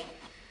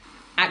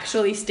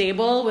actually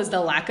stable was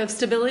the lack of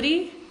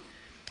stability.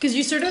 Because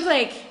you sort of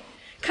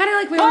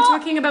kind of we were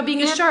talking about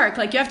being a shark,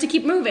 you have to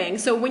keep moving.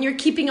 So when you're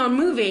keeping on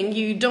moving,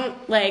 you don't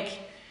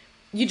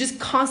you're just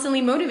constantly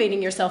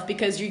motivating yourself,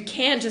 because you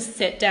can't just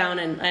sit down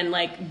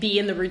and be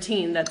in the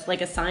routine that's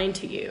assigned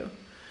to you.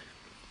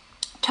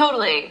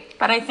 Totally.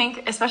 But I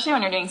think especially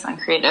when you're doing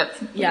something creative,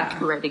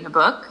 writing a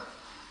book,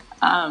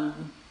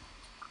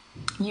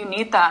 you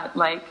need that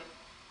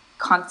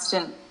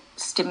constant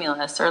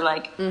stimulus, or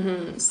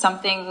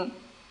something.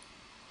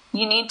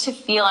 You need to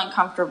feel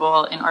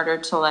uncomfortable in order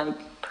to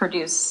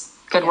produce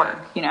good work,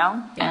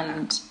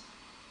 and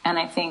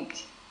I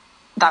think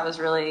that was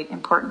really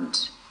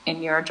important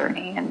in your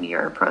journey and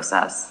your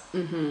process.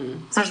 So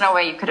there's no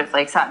way you could have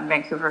sat in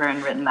Vancouver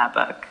and written that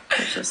book.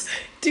 It's just,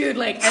 dude,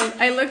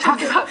 I looked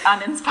at about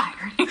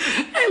uninspiring.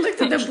 I looked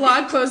at the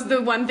blog post.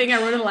 The one thing I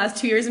wrote in the last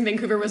 2 years in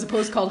Vancouver was a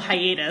post called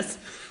Hiatus.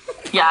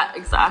 Yeah,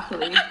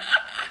 exactly.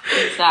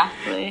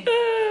 Exactly.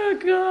 Oh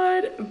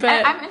God.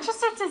 But I'm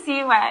interested to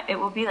see what it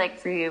will be like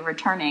for you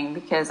returning,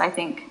 because I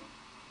think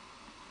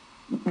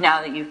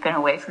now that you've been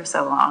away for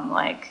so long,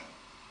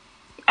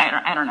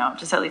 I don't know,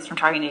 just at least from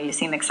talking to you, you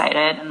seem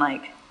excited,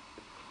 and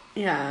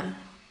yeah.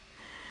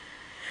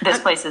 This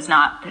place is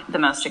not the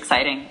most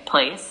exciting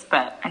place,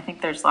 but I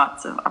think there's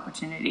lots of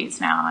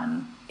opportunities now,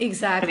 and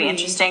exactly. It'll be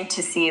interesting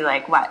to see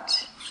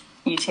what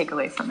you take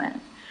away from it.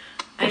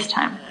 This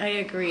time. I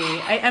agree.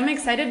 I'm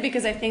excited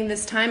because I think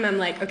this time I'm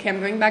okay, I'm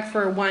going back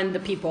for the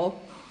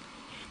people,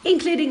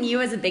 including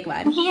you as a big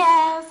one.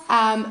 Yes.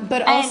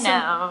 But also, I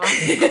know.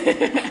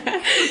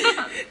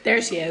 There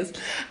she is.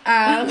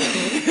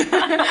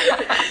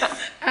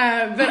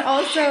 But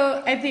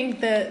also, I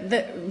think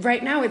the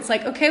right now it's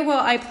okay,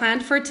 well, I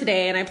planned for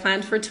today and I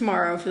planned for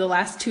tomorrow for the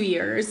last 2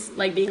 years,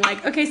 being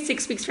okay,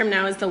 6 weeks from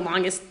now is the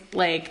longest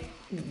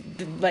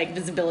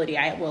visibility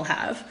I will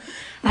have.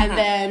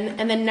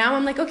 And then now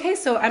I'm like, okay,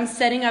 so I'm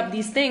setting up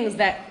these things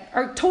that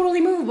are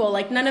totally movable.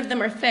 Like none of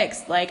them are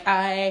fixed. Like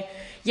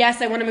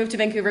yes, I want to move to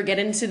Vancouver, get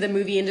into the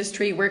movie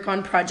industry, work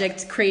on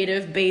project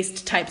creative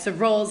based types of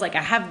roles. Like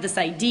I have this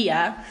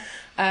idea.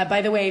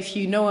 By the way, if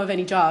you know of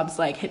any jobs,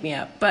 like hit me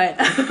up. But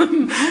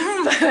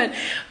I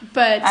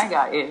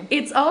got you.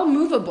 It's all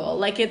movable.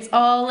 Like it's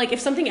all like if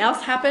something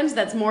else happens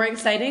that's more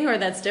exciting or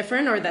that's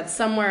different or that's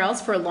somewhere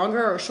else for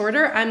longer or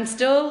shorter, I'm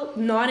still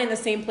not in the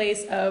same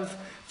place of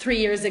 3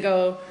 years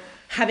ago,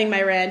 having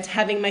my rent,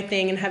 having my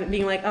thing, and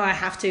being like, oh, I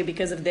have to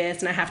because of this,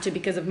 and I have to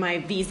because of my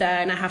visa,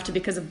 and I have to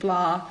because of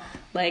blah.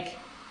 Like,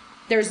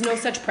 there's no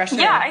such pressure.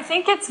 Yeah, I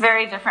think it's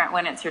very different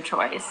when it's your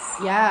choice.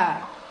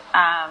 Yeah.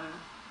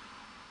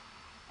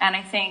 And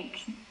I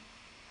think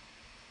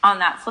on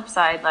that flip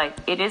side, like,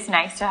 it is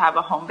nice to have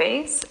a home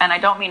base. And I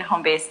don't mean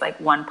home base like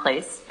one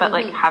place, but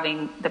like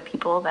having the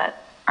people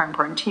that are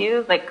important to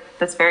you, like,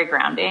 that's very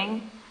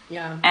grounding.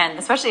 Yeah. And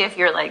especially if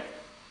you're like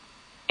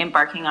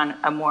embarking on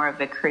a more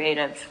of a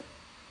creative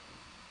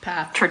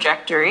path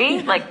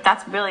trajectory, like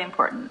that's really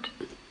important.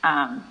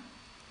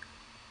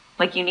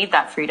 Like you need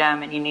that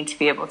freedom and you need to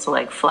be able to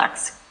like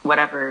flex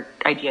whatever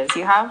ideas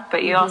you have,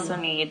 but you also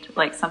need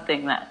like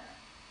something that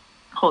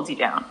holds you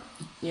down.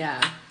 Yeah.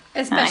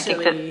 Especially.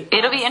 And I think that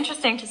it'll be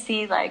interesting to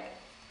see like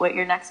what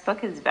your next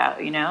book is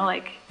about, you know,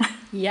 like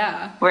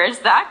yeah, where's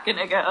that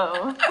gonna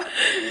go?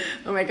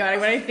 Oh my god,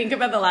 when I think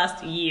about the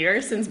last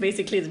year since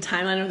basically the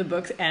timeline of the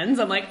books ends,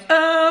 I'm like,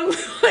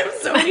 I have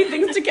so many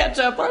things to catch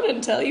up on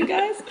and tell you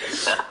guys.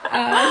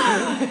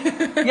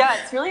 Yeah,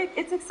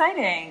 it's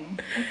exciting.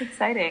 It's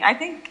exciting. I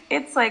think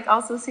it's like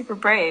also super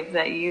brave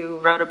that you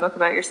wrote a book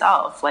about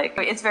yourself. Like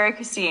it's very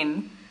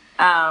Christine.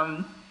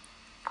 Yeah,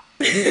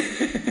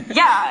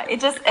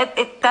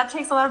 it that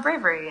takes a lot of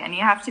bravery, and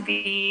you have to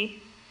be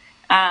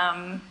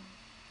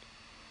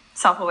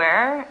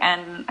self-aware.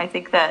 And I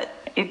think that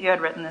if you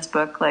had written this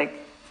book like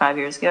 5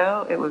 years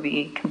ago, it would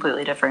be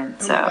completely different.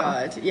 Oh my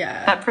God,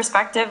 yeah. That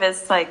perspective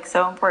is like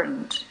so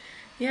important.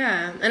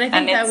 Yeah, and I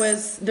think that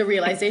was the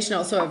realization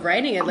also of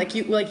writing it. Like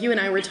you and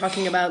I were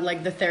talking about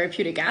like the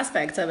therapeutic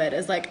aspects of it.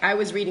 Is like I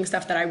was reading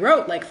stuff that I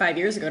wrote like 5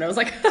 years ago, and I was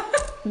like,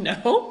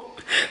 no,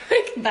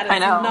 like that is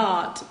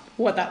not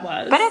what that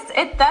was.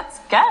 But that's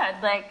good.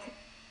 Like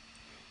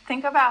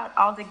think about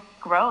all the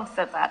growth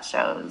that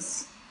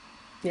shows.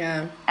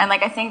 Yeah. And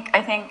like I think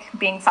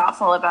being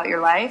thoughtful about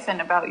your life and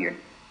about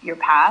your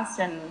past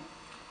and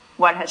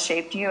what has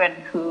shaped you and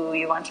who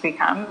you want to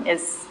become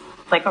is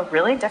like a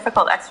really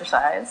difficult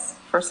exercise,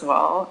 first of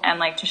all, and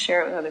like to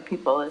share it with other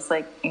people is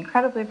like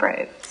incredibly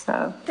brave.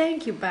 So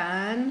thank you,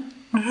 Ben.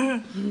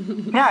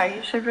 Yeah,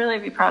 you should really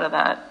be proud of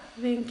that.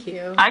 Thank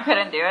you. I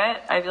couldn't do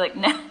it. I'd be like,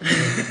 no.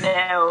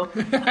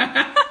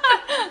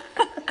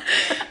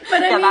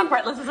 But I mean, that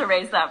part, let's just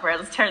erase that part.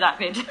 Let's tear that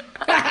page.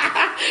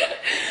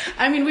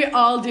 I mean, we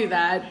all do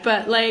that,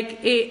 but like,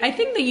 I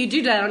think that you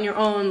do that on your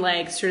own,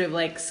 like, sort of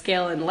like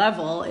scale and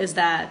level. Is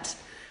that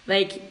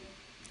like,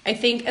 I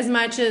think as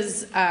much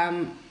as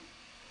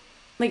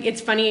like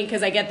it's funny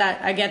because I get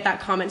that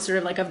comment sort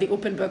of like of the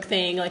open book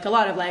thing, like a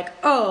lot of like,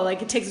 oh,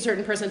 like it takes a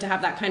certain person to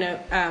have that kind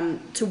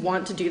of to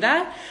want to do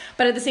that,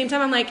 but at the same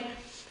time I'm like,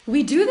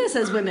 we do this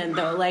as women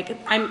though. Like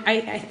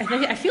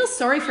I feel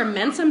sorry for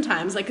men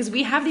sometimes, like because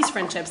we have these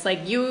friendships,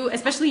 like you,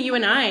 especially you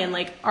and I, and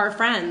like our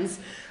friends,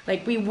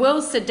 like we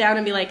will sit down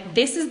and be like,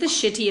 this is the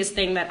shittiest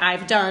thing that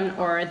I've done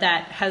or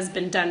that has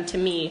been done to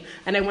me,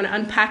 and I want to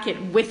unpack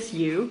it with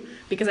you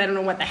because I don't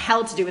know what the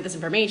hell to do with this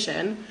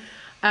information.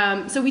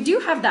 So we do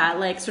have that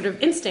like sort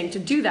of instinct to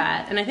do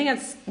that, and I think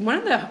that's one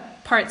of the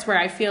parts where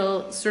I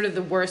feel sort of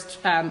the worst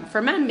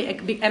for men,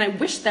 and I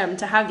wish them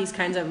to have these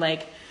kinds of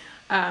like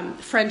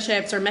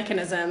friendships or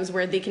mechanisms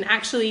where they can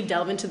actually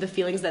delve into the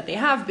feelings that they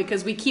have,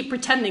 because we keep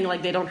pretending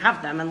like they don't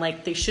have them and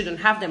like they shouldn't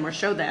have them or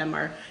show them,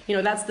 or you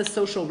know, that's the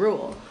social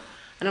rule,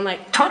 and I'm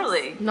like,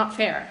 totally not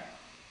fair.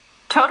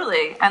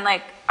 Totally. And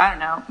like, I don't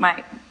know,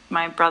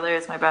 my brother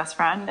is my best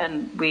friend,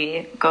 and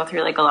we go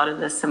through like a lot of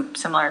the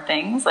similar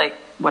things, like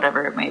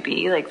whatever it may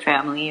be, like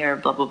family or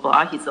blah blah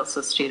blah. He's also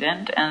a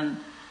student, and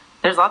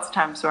there's lots of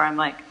times where I'm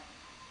like,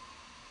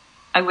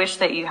 I wish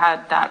that you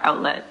had that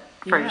outlet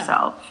for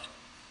yourself.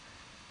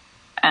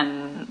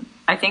 And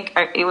I think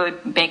it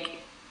would make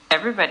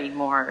everybody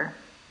more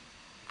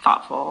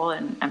thoughtful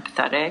and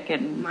empathetic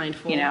and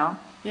mindful, you know.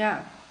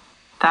 Yeah,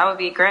 that would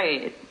be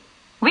great.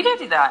 We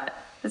do that.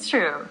 It's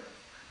true.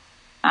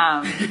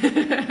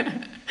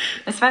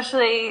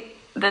 Especially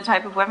the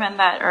type of women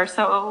that are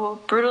so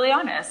brutally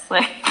honest.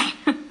 Like,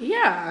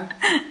 yeah,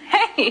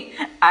 hey,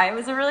 I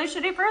was a really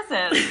shitty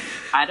person.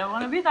 I don't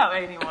want to be that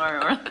way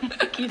anymore. Or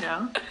like, you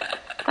know,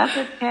 that's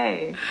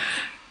okay.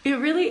 It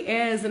really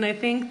is, and I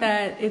think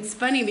that it's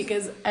funny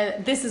because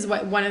this is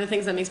one of the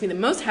things that makes me the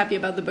most happy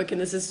about the book, and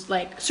this is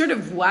like sort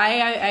of why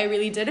I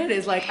really did it,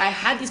 is like I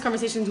had these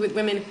conversations with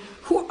women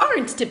who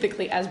aren't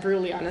typically as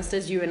brutally honest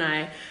as you and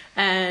I,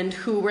 and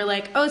who were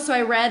like, oh, so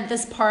I read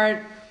this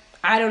part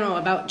I don't know,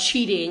 about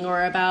cheating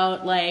or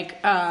about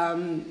like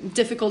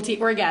difficulty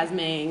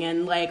orgasming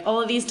and like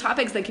all of these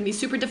topics that can be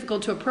super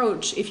difficult to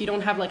approach if you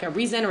don't have like a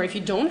reason or if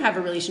you don't have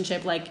a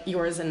relationship like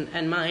yours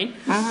and mine.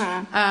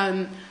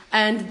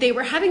 And they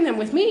were having them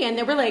with me, and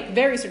they were like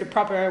very sort of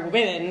proper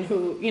women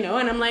who, you know,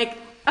 and I'm like,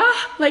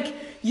 like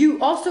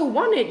you also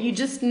want it, you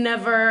just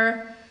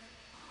never,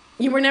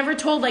 you were never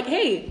told like,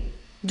 hey,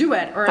 do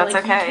it, or that's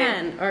like okay. You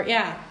can, or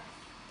yeah,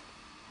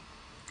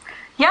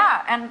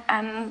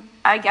 and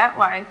I get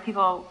why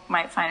people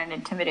might find it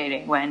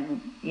intimidating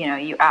when, you know,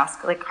 you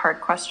ask like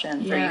hard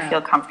questions or you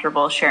feel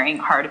comfortable sharing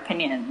hard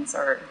opinions,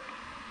 or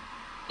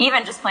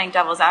even just playing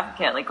devil's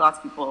advocate. Like lots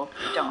of people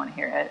don't want to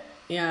hear it.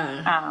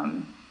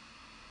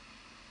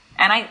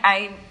 And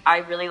I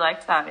really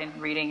liked that in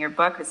reading your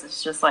book, because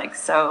it's just like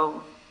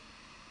so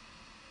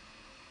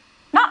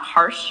not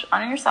harsh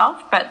on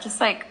yourself, but just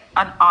like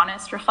an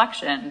honest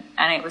reflection.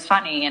 And it was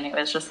funny, and it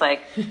was just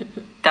like,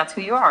 that's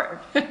who you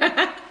are.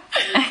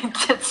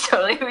 It's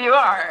totally who you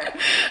are.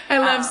 I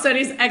love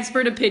Sunny's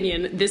expert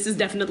opinion. This is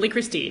definitely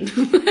Christine.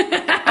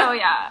 Oh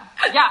yeah.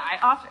 Yeah, I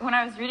often, when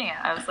I was reading it,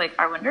 I was like,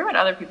 I wonder what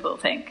other people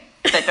think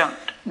that don't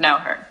know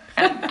her.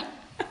 And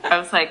I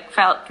was like,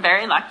 felt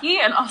very lucky,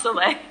 and also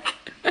like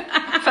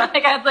felt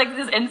like I had like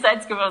this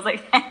inside scoop. I was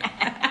like,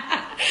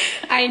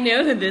 I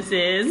know who this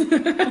is.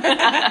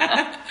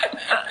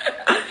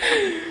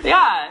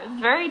 Yeah,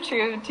 it's very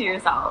true to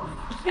yourself.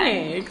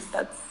 Thanks. And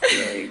that's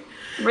really,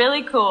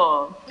 really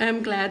cool.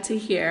 I'm glad to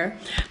hear.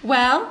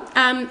 Well,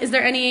 is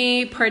there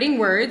any parting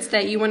words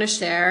that you want to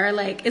share?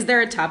 Like, is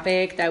there a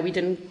topic that we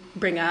didn't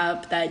bring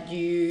up that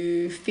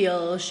you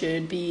feel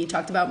should be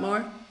talked about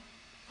more?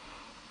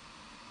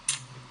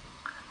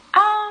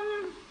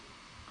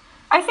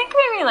 I think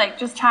maybe like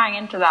just tying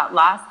into that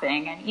last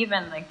thing, and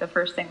even like the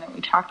first thing that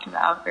we talked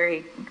about,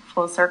 very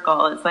full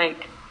circle, is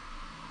like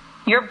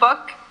your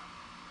book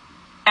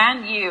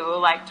and you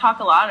like talk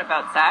a lot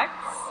about sex,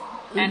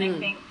 and I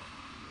think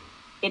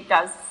it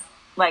does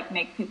like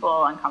make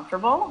people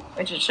uncomfortable,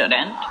 which it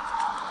shouldn't.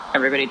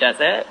 Everybody does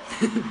it.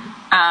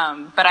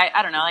 But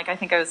I don't know, like I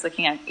think I was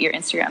looking at your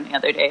Instagram the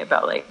other day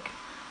about like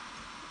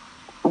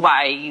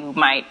why you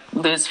might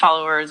lose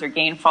followers or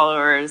gain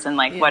followers, and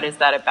like what is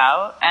that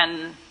about,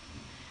 and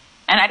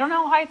I don't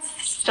know why it's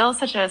still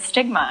such a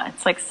stigma.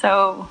 It's like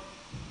so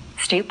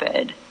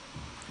stupid.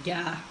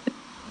 Yeah.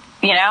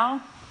 You know?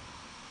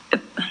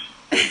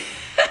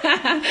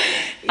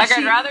 Like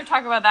I'd rather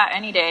talk about that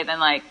any day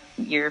than like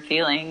your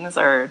feelings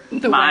or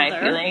my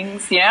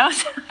feelings, you know?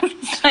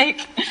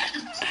 Like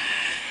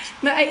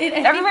but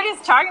everybody's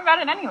talking about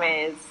it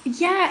anyways.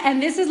 Yeah,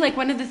 and this is like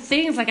one of the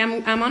things. Like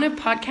I'm on a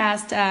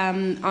podcast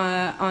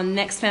on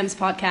Next Fem's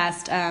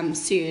podcast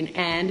soon,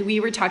 and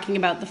we were talking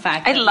about the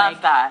fact. I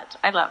love that.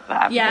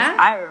 Yeah,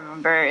 I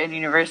remember in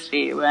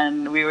university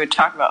when we would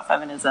talk about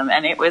feminism,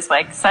 and it was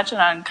like such an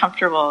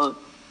uncomfortable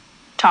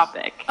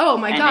topic. Oh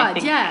my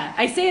God, yeah.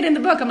 I say it in the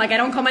book. I'm like, I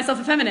don't call myself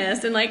a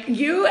feminist, and like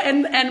you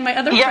and my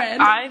other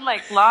friend. I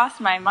like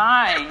lost my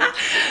mind.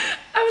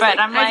 But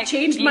I've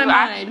changed my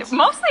mind.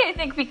 Mostly, I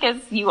think because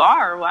you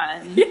are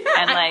one. Yeah,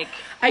 and like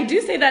I do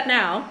say that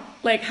now,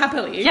 like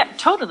happily. Yeah,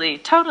 totally.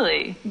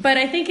 But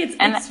I think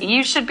it's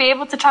you should be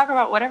able to talk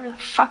about whatever the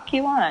fuck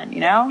you want, you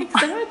know?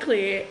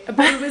 Exactly.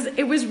 But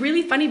it was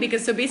really funny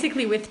because so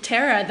basically with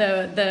Tara,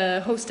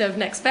 the host of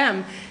Next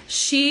Femme,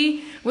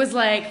 she was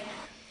like,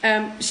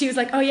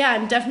 oh yeah,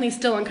 I'm definitely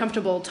still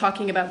uncomfortable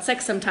talking about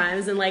sex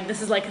sometimes, and like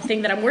this is like a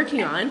thing that I'm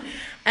working on.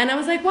 And I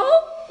was like,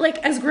 well, like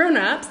as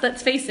grown-ups,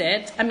 let's face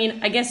it. I mean,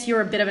 I guess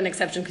you're a bit of an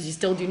exception because you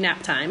still do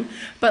nap time,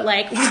 but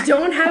like we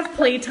don't have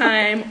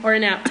playtime or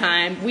nap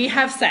time. We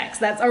have sex.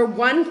 That's our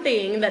one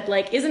thing that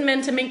like isn't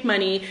meant to make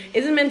money,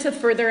 isn't meant to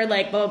further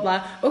like blah blah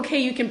blah. Okay,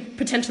 you can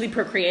potentially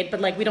procreate,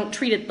 but like we don't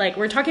treat it like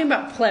we're talking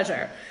about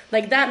pleasure.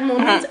 Like that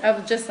moment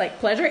of just like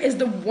pleasure is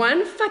the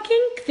one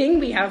fucking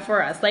thing we have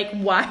for us. Like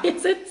why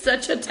is it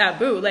such a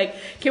taboo? Like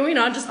can we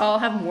not just all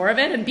have more of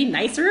it and be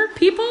nicer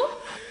people?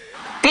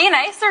 Be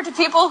nicer to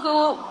people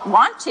who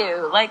want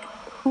to. Like,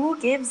 who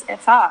gives a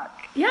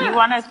fuck? Yeah. You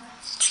want to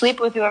sleep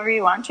with whoever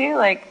you want to?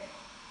 Like,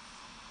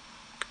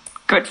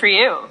 good for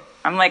you.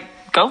 I'm like,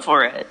 go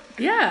for it.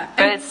 Yeah.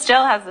 But it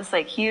still has this,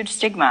 like, huge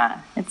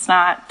stigma. It's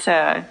not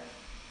okay.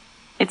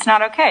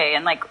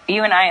 And, like,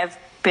 you and I have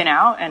been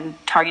out and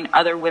talking to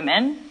other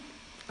women,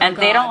 and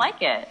they don't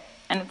like it.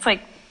 And it's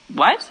like,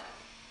 what?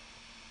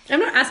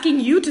 I'm not asking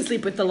you to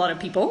sleep with a lot of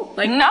people.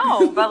 Like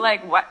no, but,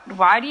 like, what?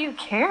 Why do you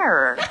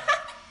care?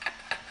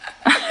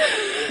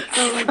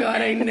 Oh my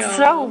God, I know. It's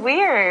so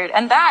weird.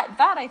 And that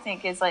I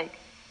think is like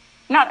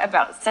not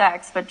about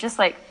sex, but just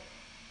like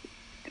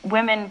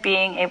women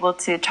being able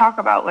to talk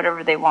about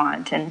whatever they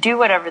want and do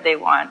whatever they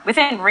want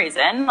within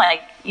reason,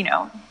 like, you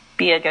know,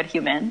 be a good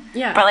human.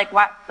 Yeah. But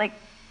like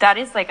that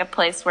is like a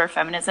place where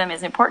feminism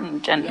is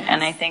important, and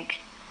and I think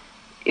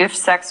if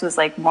sex was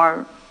like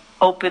more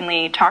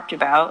openly talked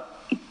about,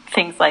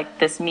 things like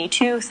this Me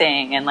Too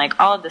thing and like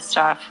all of this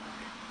stuff,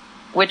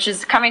 which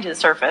is coming to the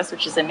surface,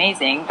 which is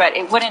amazing, but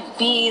it wouldn't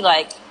be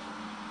like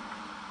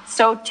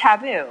so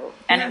taboo,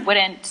 and it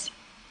wouldn't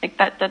like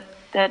that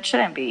that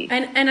shouldn't be.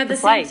 And at the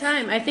same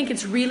time, I think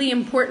it's really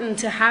important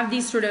to have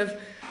these sort of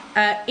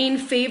in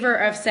favor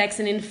of sex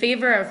and in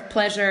favor of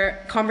pleasure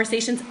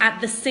conversations at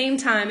the same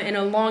time and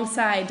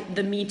alongside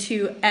the Me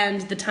Too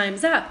and the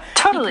Time's Up.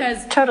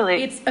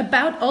 Totally. It's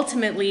about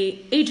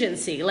ultimately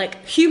agency,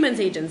 like humans'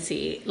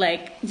 agency.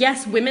 Like,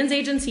 yes, women's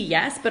agency,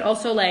 yes, but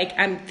also like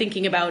I'm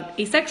thinking about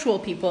asexual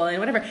people and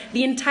whatever.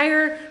 The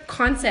entire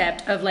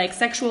concept of like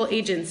sexual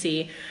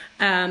agency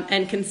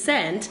and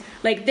consent,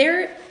 like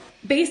they're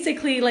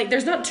basically like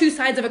there's not two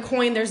sides of a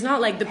coin. There's not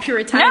like the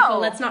puritanical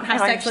let's not have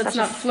sex, let's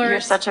not flirt. You're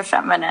such a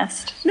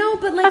feminist. No,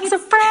 but like that's a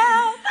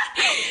friend.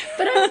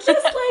 But I'm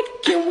just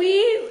like, can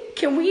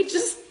we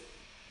just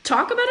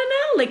talk about it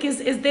now? Like, is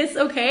this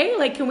okay?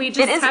 Like, can we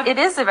just it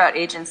is about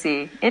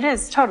agency. It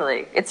is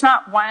totally. It's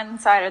not one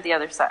side or the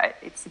other side.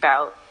 It's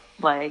about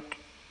like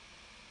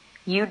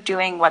you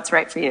doing what's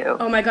right for you.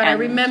 Oh my God, I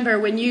remember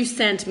when you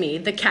sent me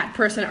the cat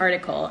person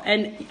article,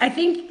 and I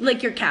think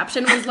like your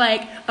caption was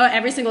like, oh,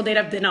 every single date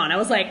I've been on. I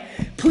was like,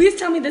 please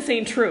tell me this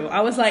ain't true. I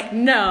was like,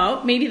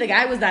 no, maybe the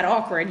guy was that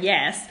awkward,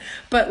 yes,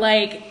 but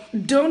like,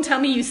 don't tell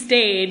me you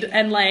stayed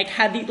and like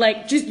had the,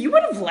 like, just, you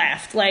would have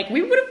left. Like,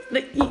 we would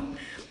have,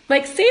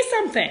 like, say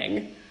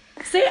something.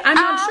 Say, I'm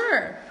not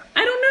sure.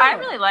 I don't know. I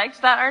really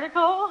liked that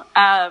article,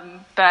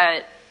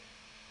 but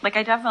like,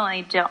 I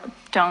definitely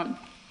don't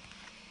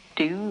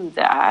do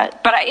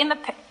that. But in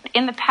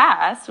the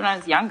past, when I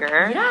was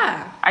younger,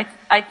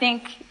 I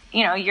think,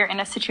 you know, you're in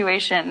a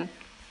situation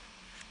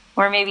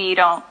where maybe you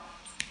don't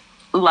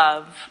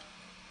love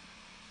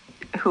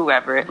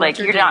whoever, like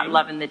you're not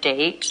loving the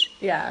date.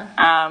 Yeah.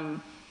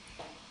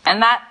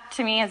 And that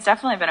to me has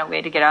definitely been a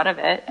way to get out of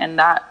it, and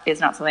that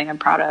is not something I'm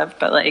proud of,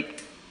 but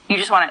like you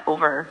just want it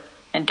over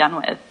and done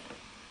with.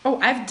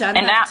 Oh, I've done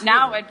and that. And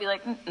now I'd be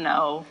like,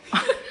 no.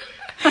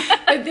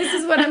 But this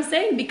is what I'm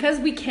saying, because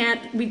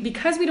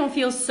because we don't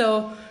feel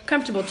so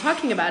comfortable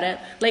talking about it.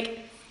 Like,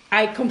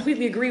 I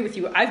completely agree with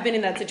you. I've been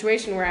in that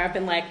situation where I've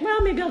been like,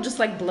 well, maybe I'll just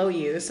like blow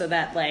you so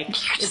that like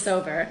it's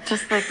over.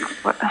 Just like,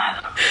 what?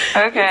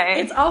 Okay.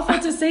 It's awful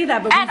to say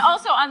that, but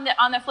also on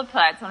the flip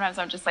side, sometimes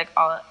I'm just like,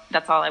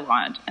 that's all I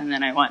want, and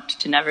then I want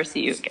to never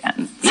see you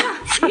again.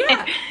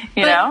 Yeah.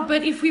 You know.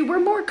 But if we were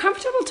more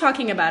comfortable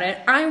talking about it,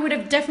 I would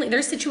have definitely.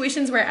 There's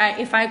situations where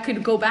if I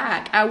could go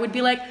back, I would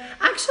be like,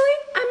 actually,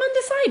 I'm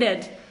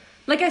undecided.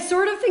 Like, I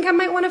sort of think I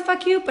might want to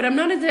fuck you, but I'm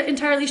not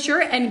entirely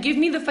sure, and give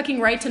me the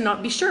fucking right to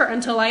not be sure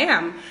until I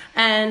am.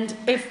 And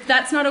if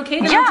that's not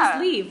okay, then I'll just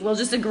leave. We'll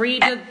just agree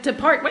to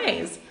part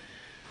ways.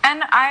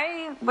 And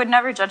I would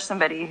never judge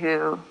somebody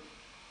who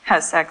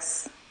has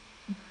sex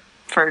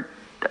for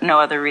no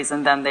other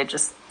reason than they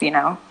just, you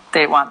know,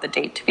 they want the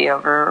date to be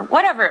over, or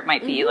whatever it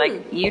might be. Mm-hmm.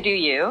 Like, you do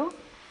you.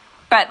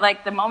 But,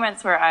 like, the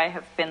moments where I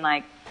have been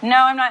like, no,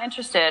 I'm not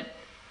interested,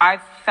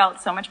 I've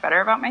felt so much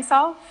better about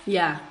myself.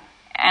 Yeah.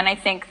 And I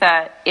think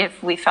that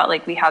if we felt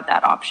like we had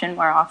that option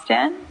more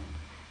often...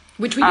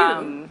 Which we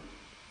do.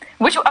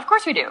 Which, of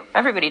course we do.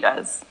 Everybody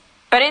does.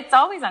 But it's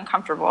always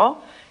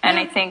uncomfortable. And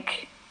I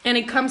think... And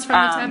it comes from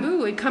the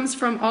taboo. It comes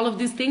from all of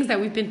these things that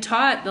we've been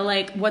taught. The,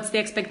 like, what's the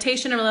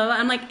expectation? Or blah, blah, blah.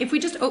 I'm like, if we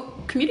just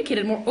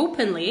communicated more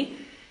openly,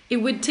 it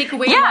would take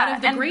away a lot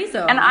of the gray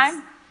zones. And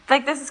I'm...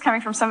 Like, this is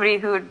coming from somebody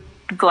who would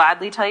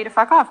gladly tell you to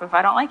fuck off if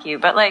I don't like you.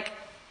 But, like,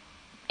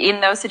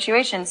 in those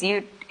situations,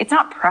 it's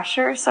not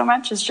pressure so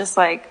much as just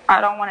like,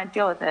 I don't want to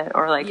deal with it,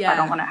 or like, I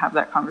don't want to have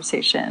that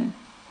conversation.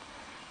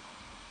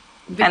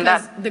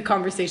 Because the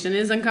conversation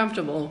is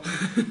uncomfortable.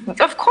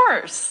 Of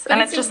course. And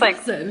it's just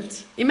like,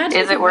 imagine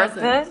is it worth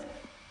it?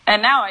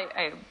 And now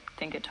I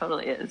think it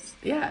totally is.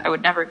 Yeah. I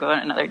would never go on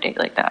another date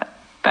like that.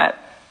 But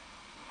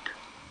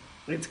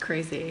it's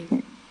crazy.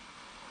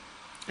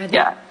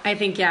 I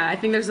think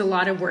there's a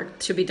lot of work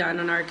to be done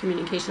on our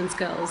communication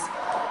skills.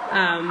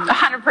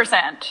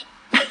 100%.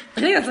 I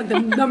think that's like the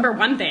number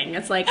one thing.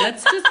 It's like,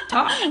 let's just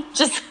talk.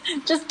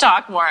 just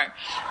talk more.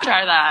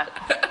 Try that.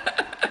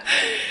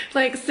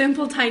 Like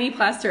simple, tiny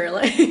plaster,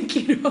 like,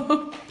 you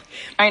know.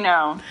 I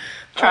know.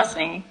 Trust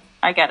me.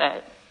 I get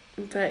it.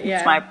 But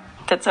yeah.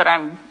 That's what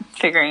I'm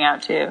figuring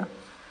out too.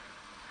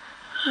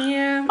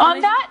 Yeah. On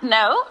that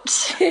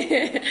note.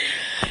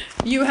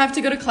 You have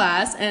to go to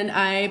class, and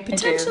I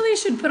potentially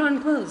should put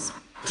on clothes.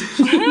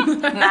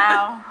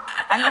 No.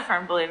 I'm a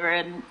firm believer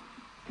in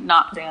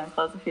not putting on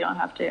clothes if you don't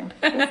have to.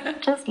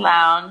 Just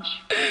lounge.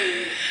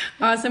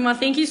 Awesome. Well,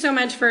 thank you so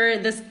much for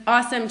this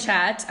awesome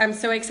chat. I'm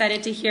so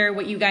excited to hear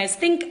what you guys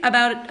think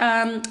about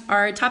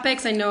our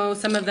topics. I know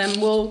some of them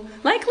will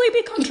likely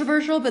be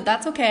controversial, but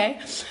that's okay.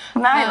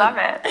 No, I love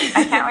it.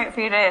 I can't wait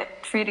for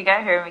you to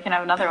get here and we can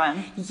have another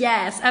one.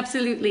 Yes,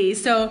 absolutely.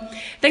 So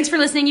thanks for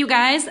listening, you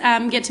guys.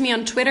 Get to me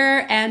on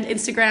Twitter and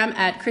Instagram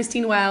at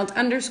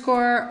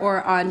ChristineWild_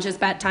 or on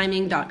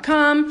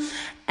justbattiming.com.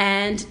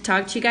 And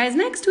talk to you guys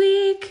next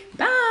week.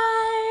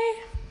 Bye.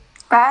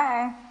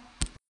 Bye.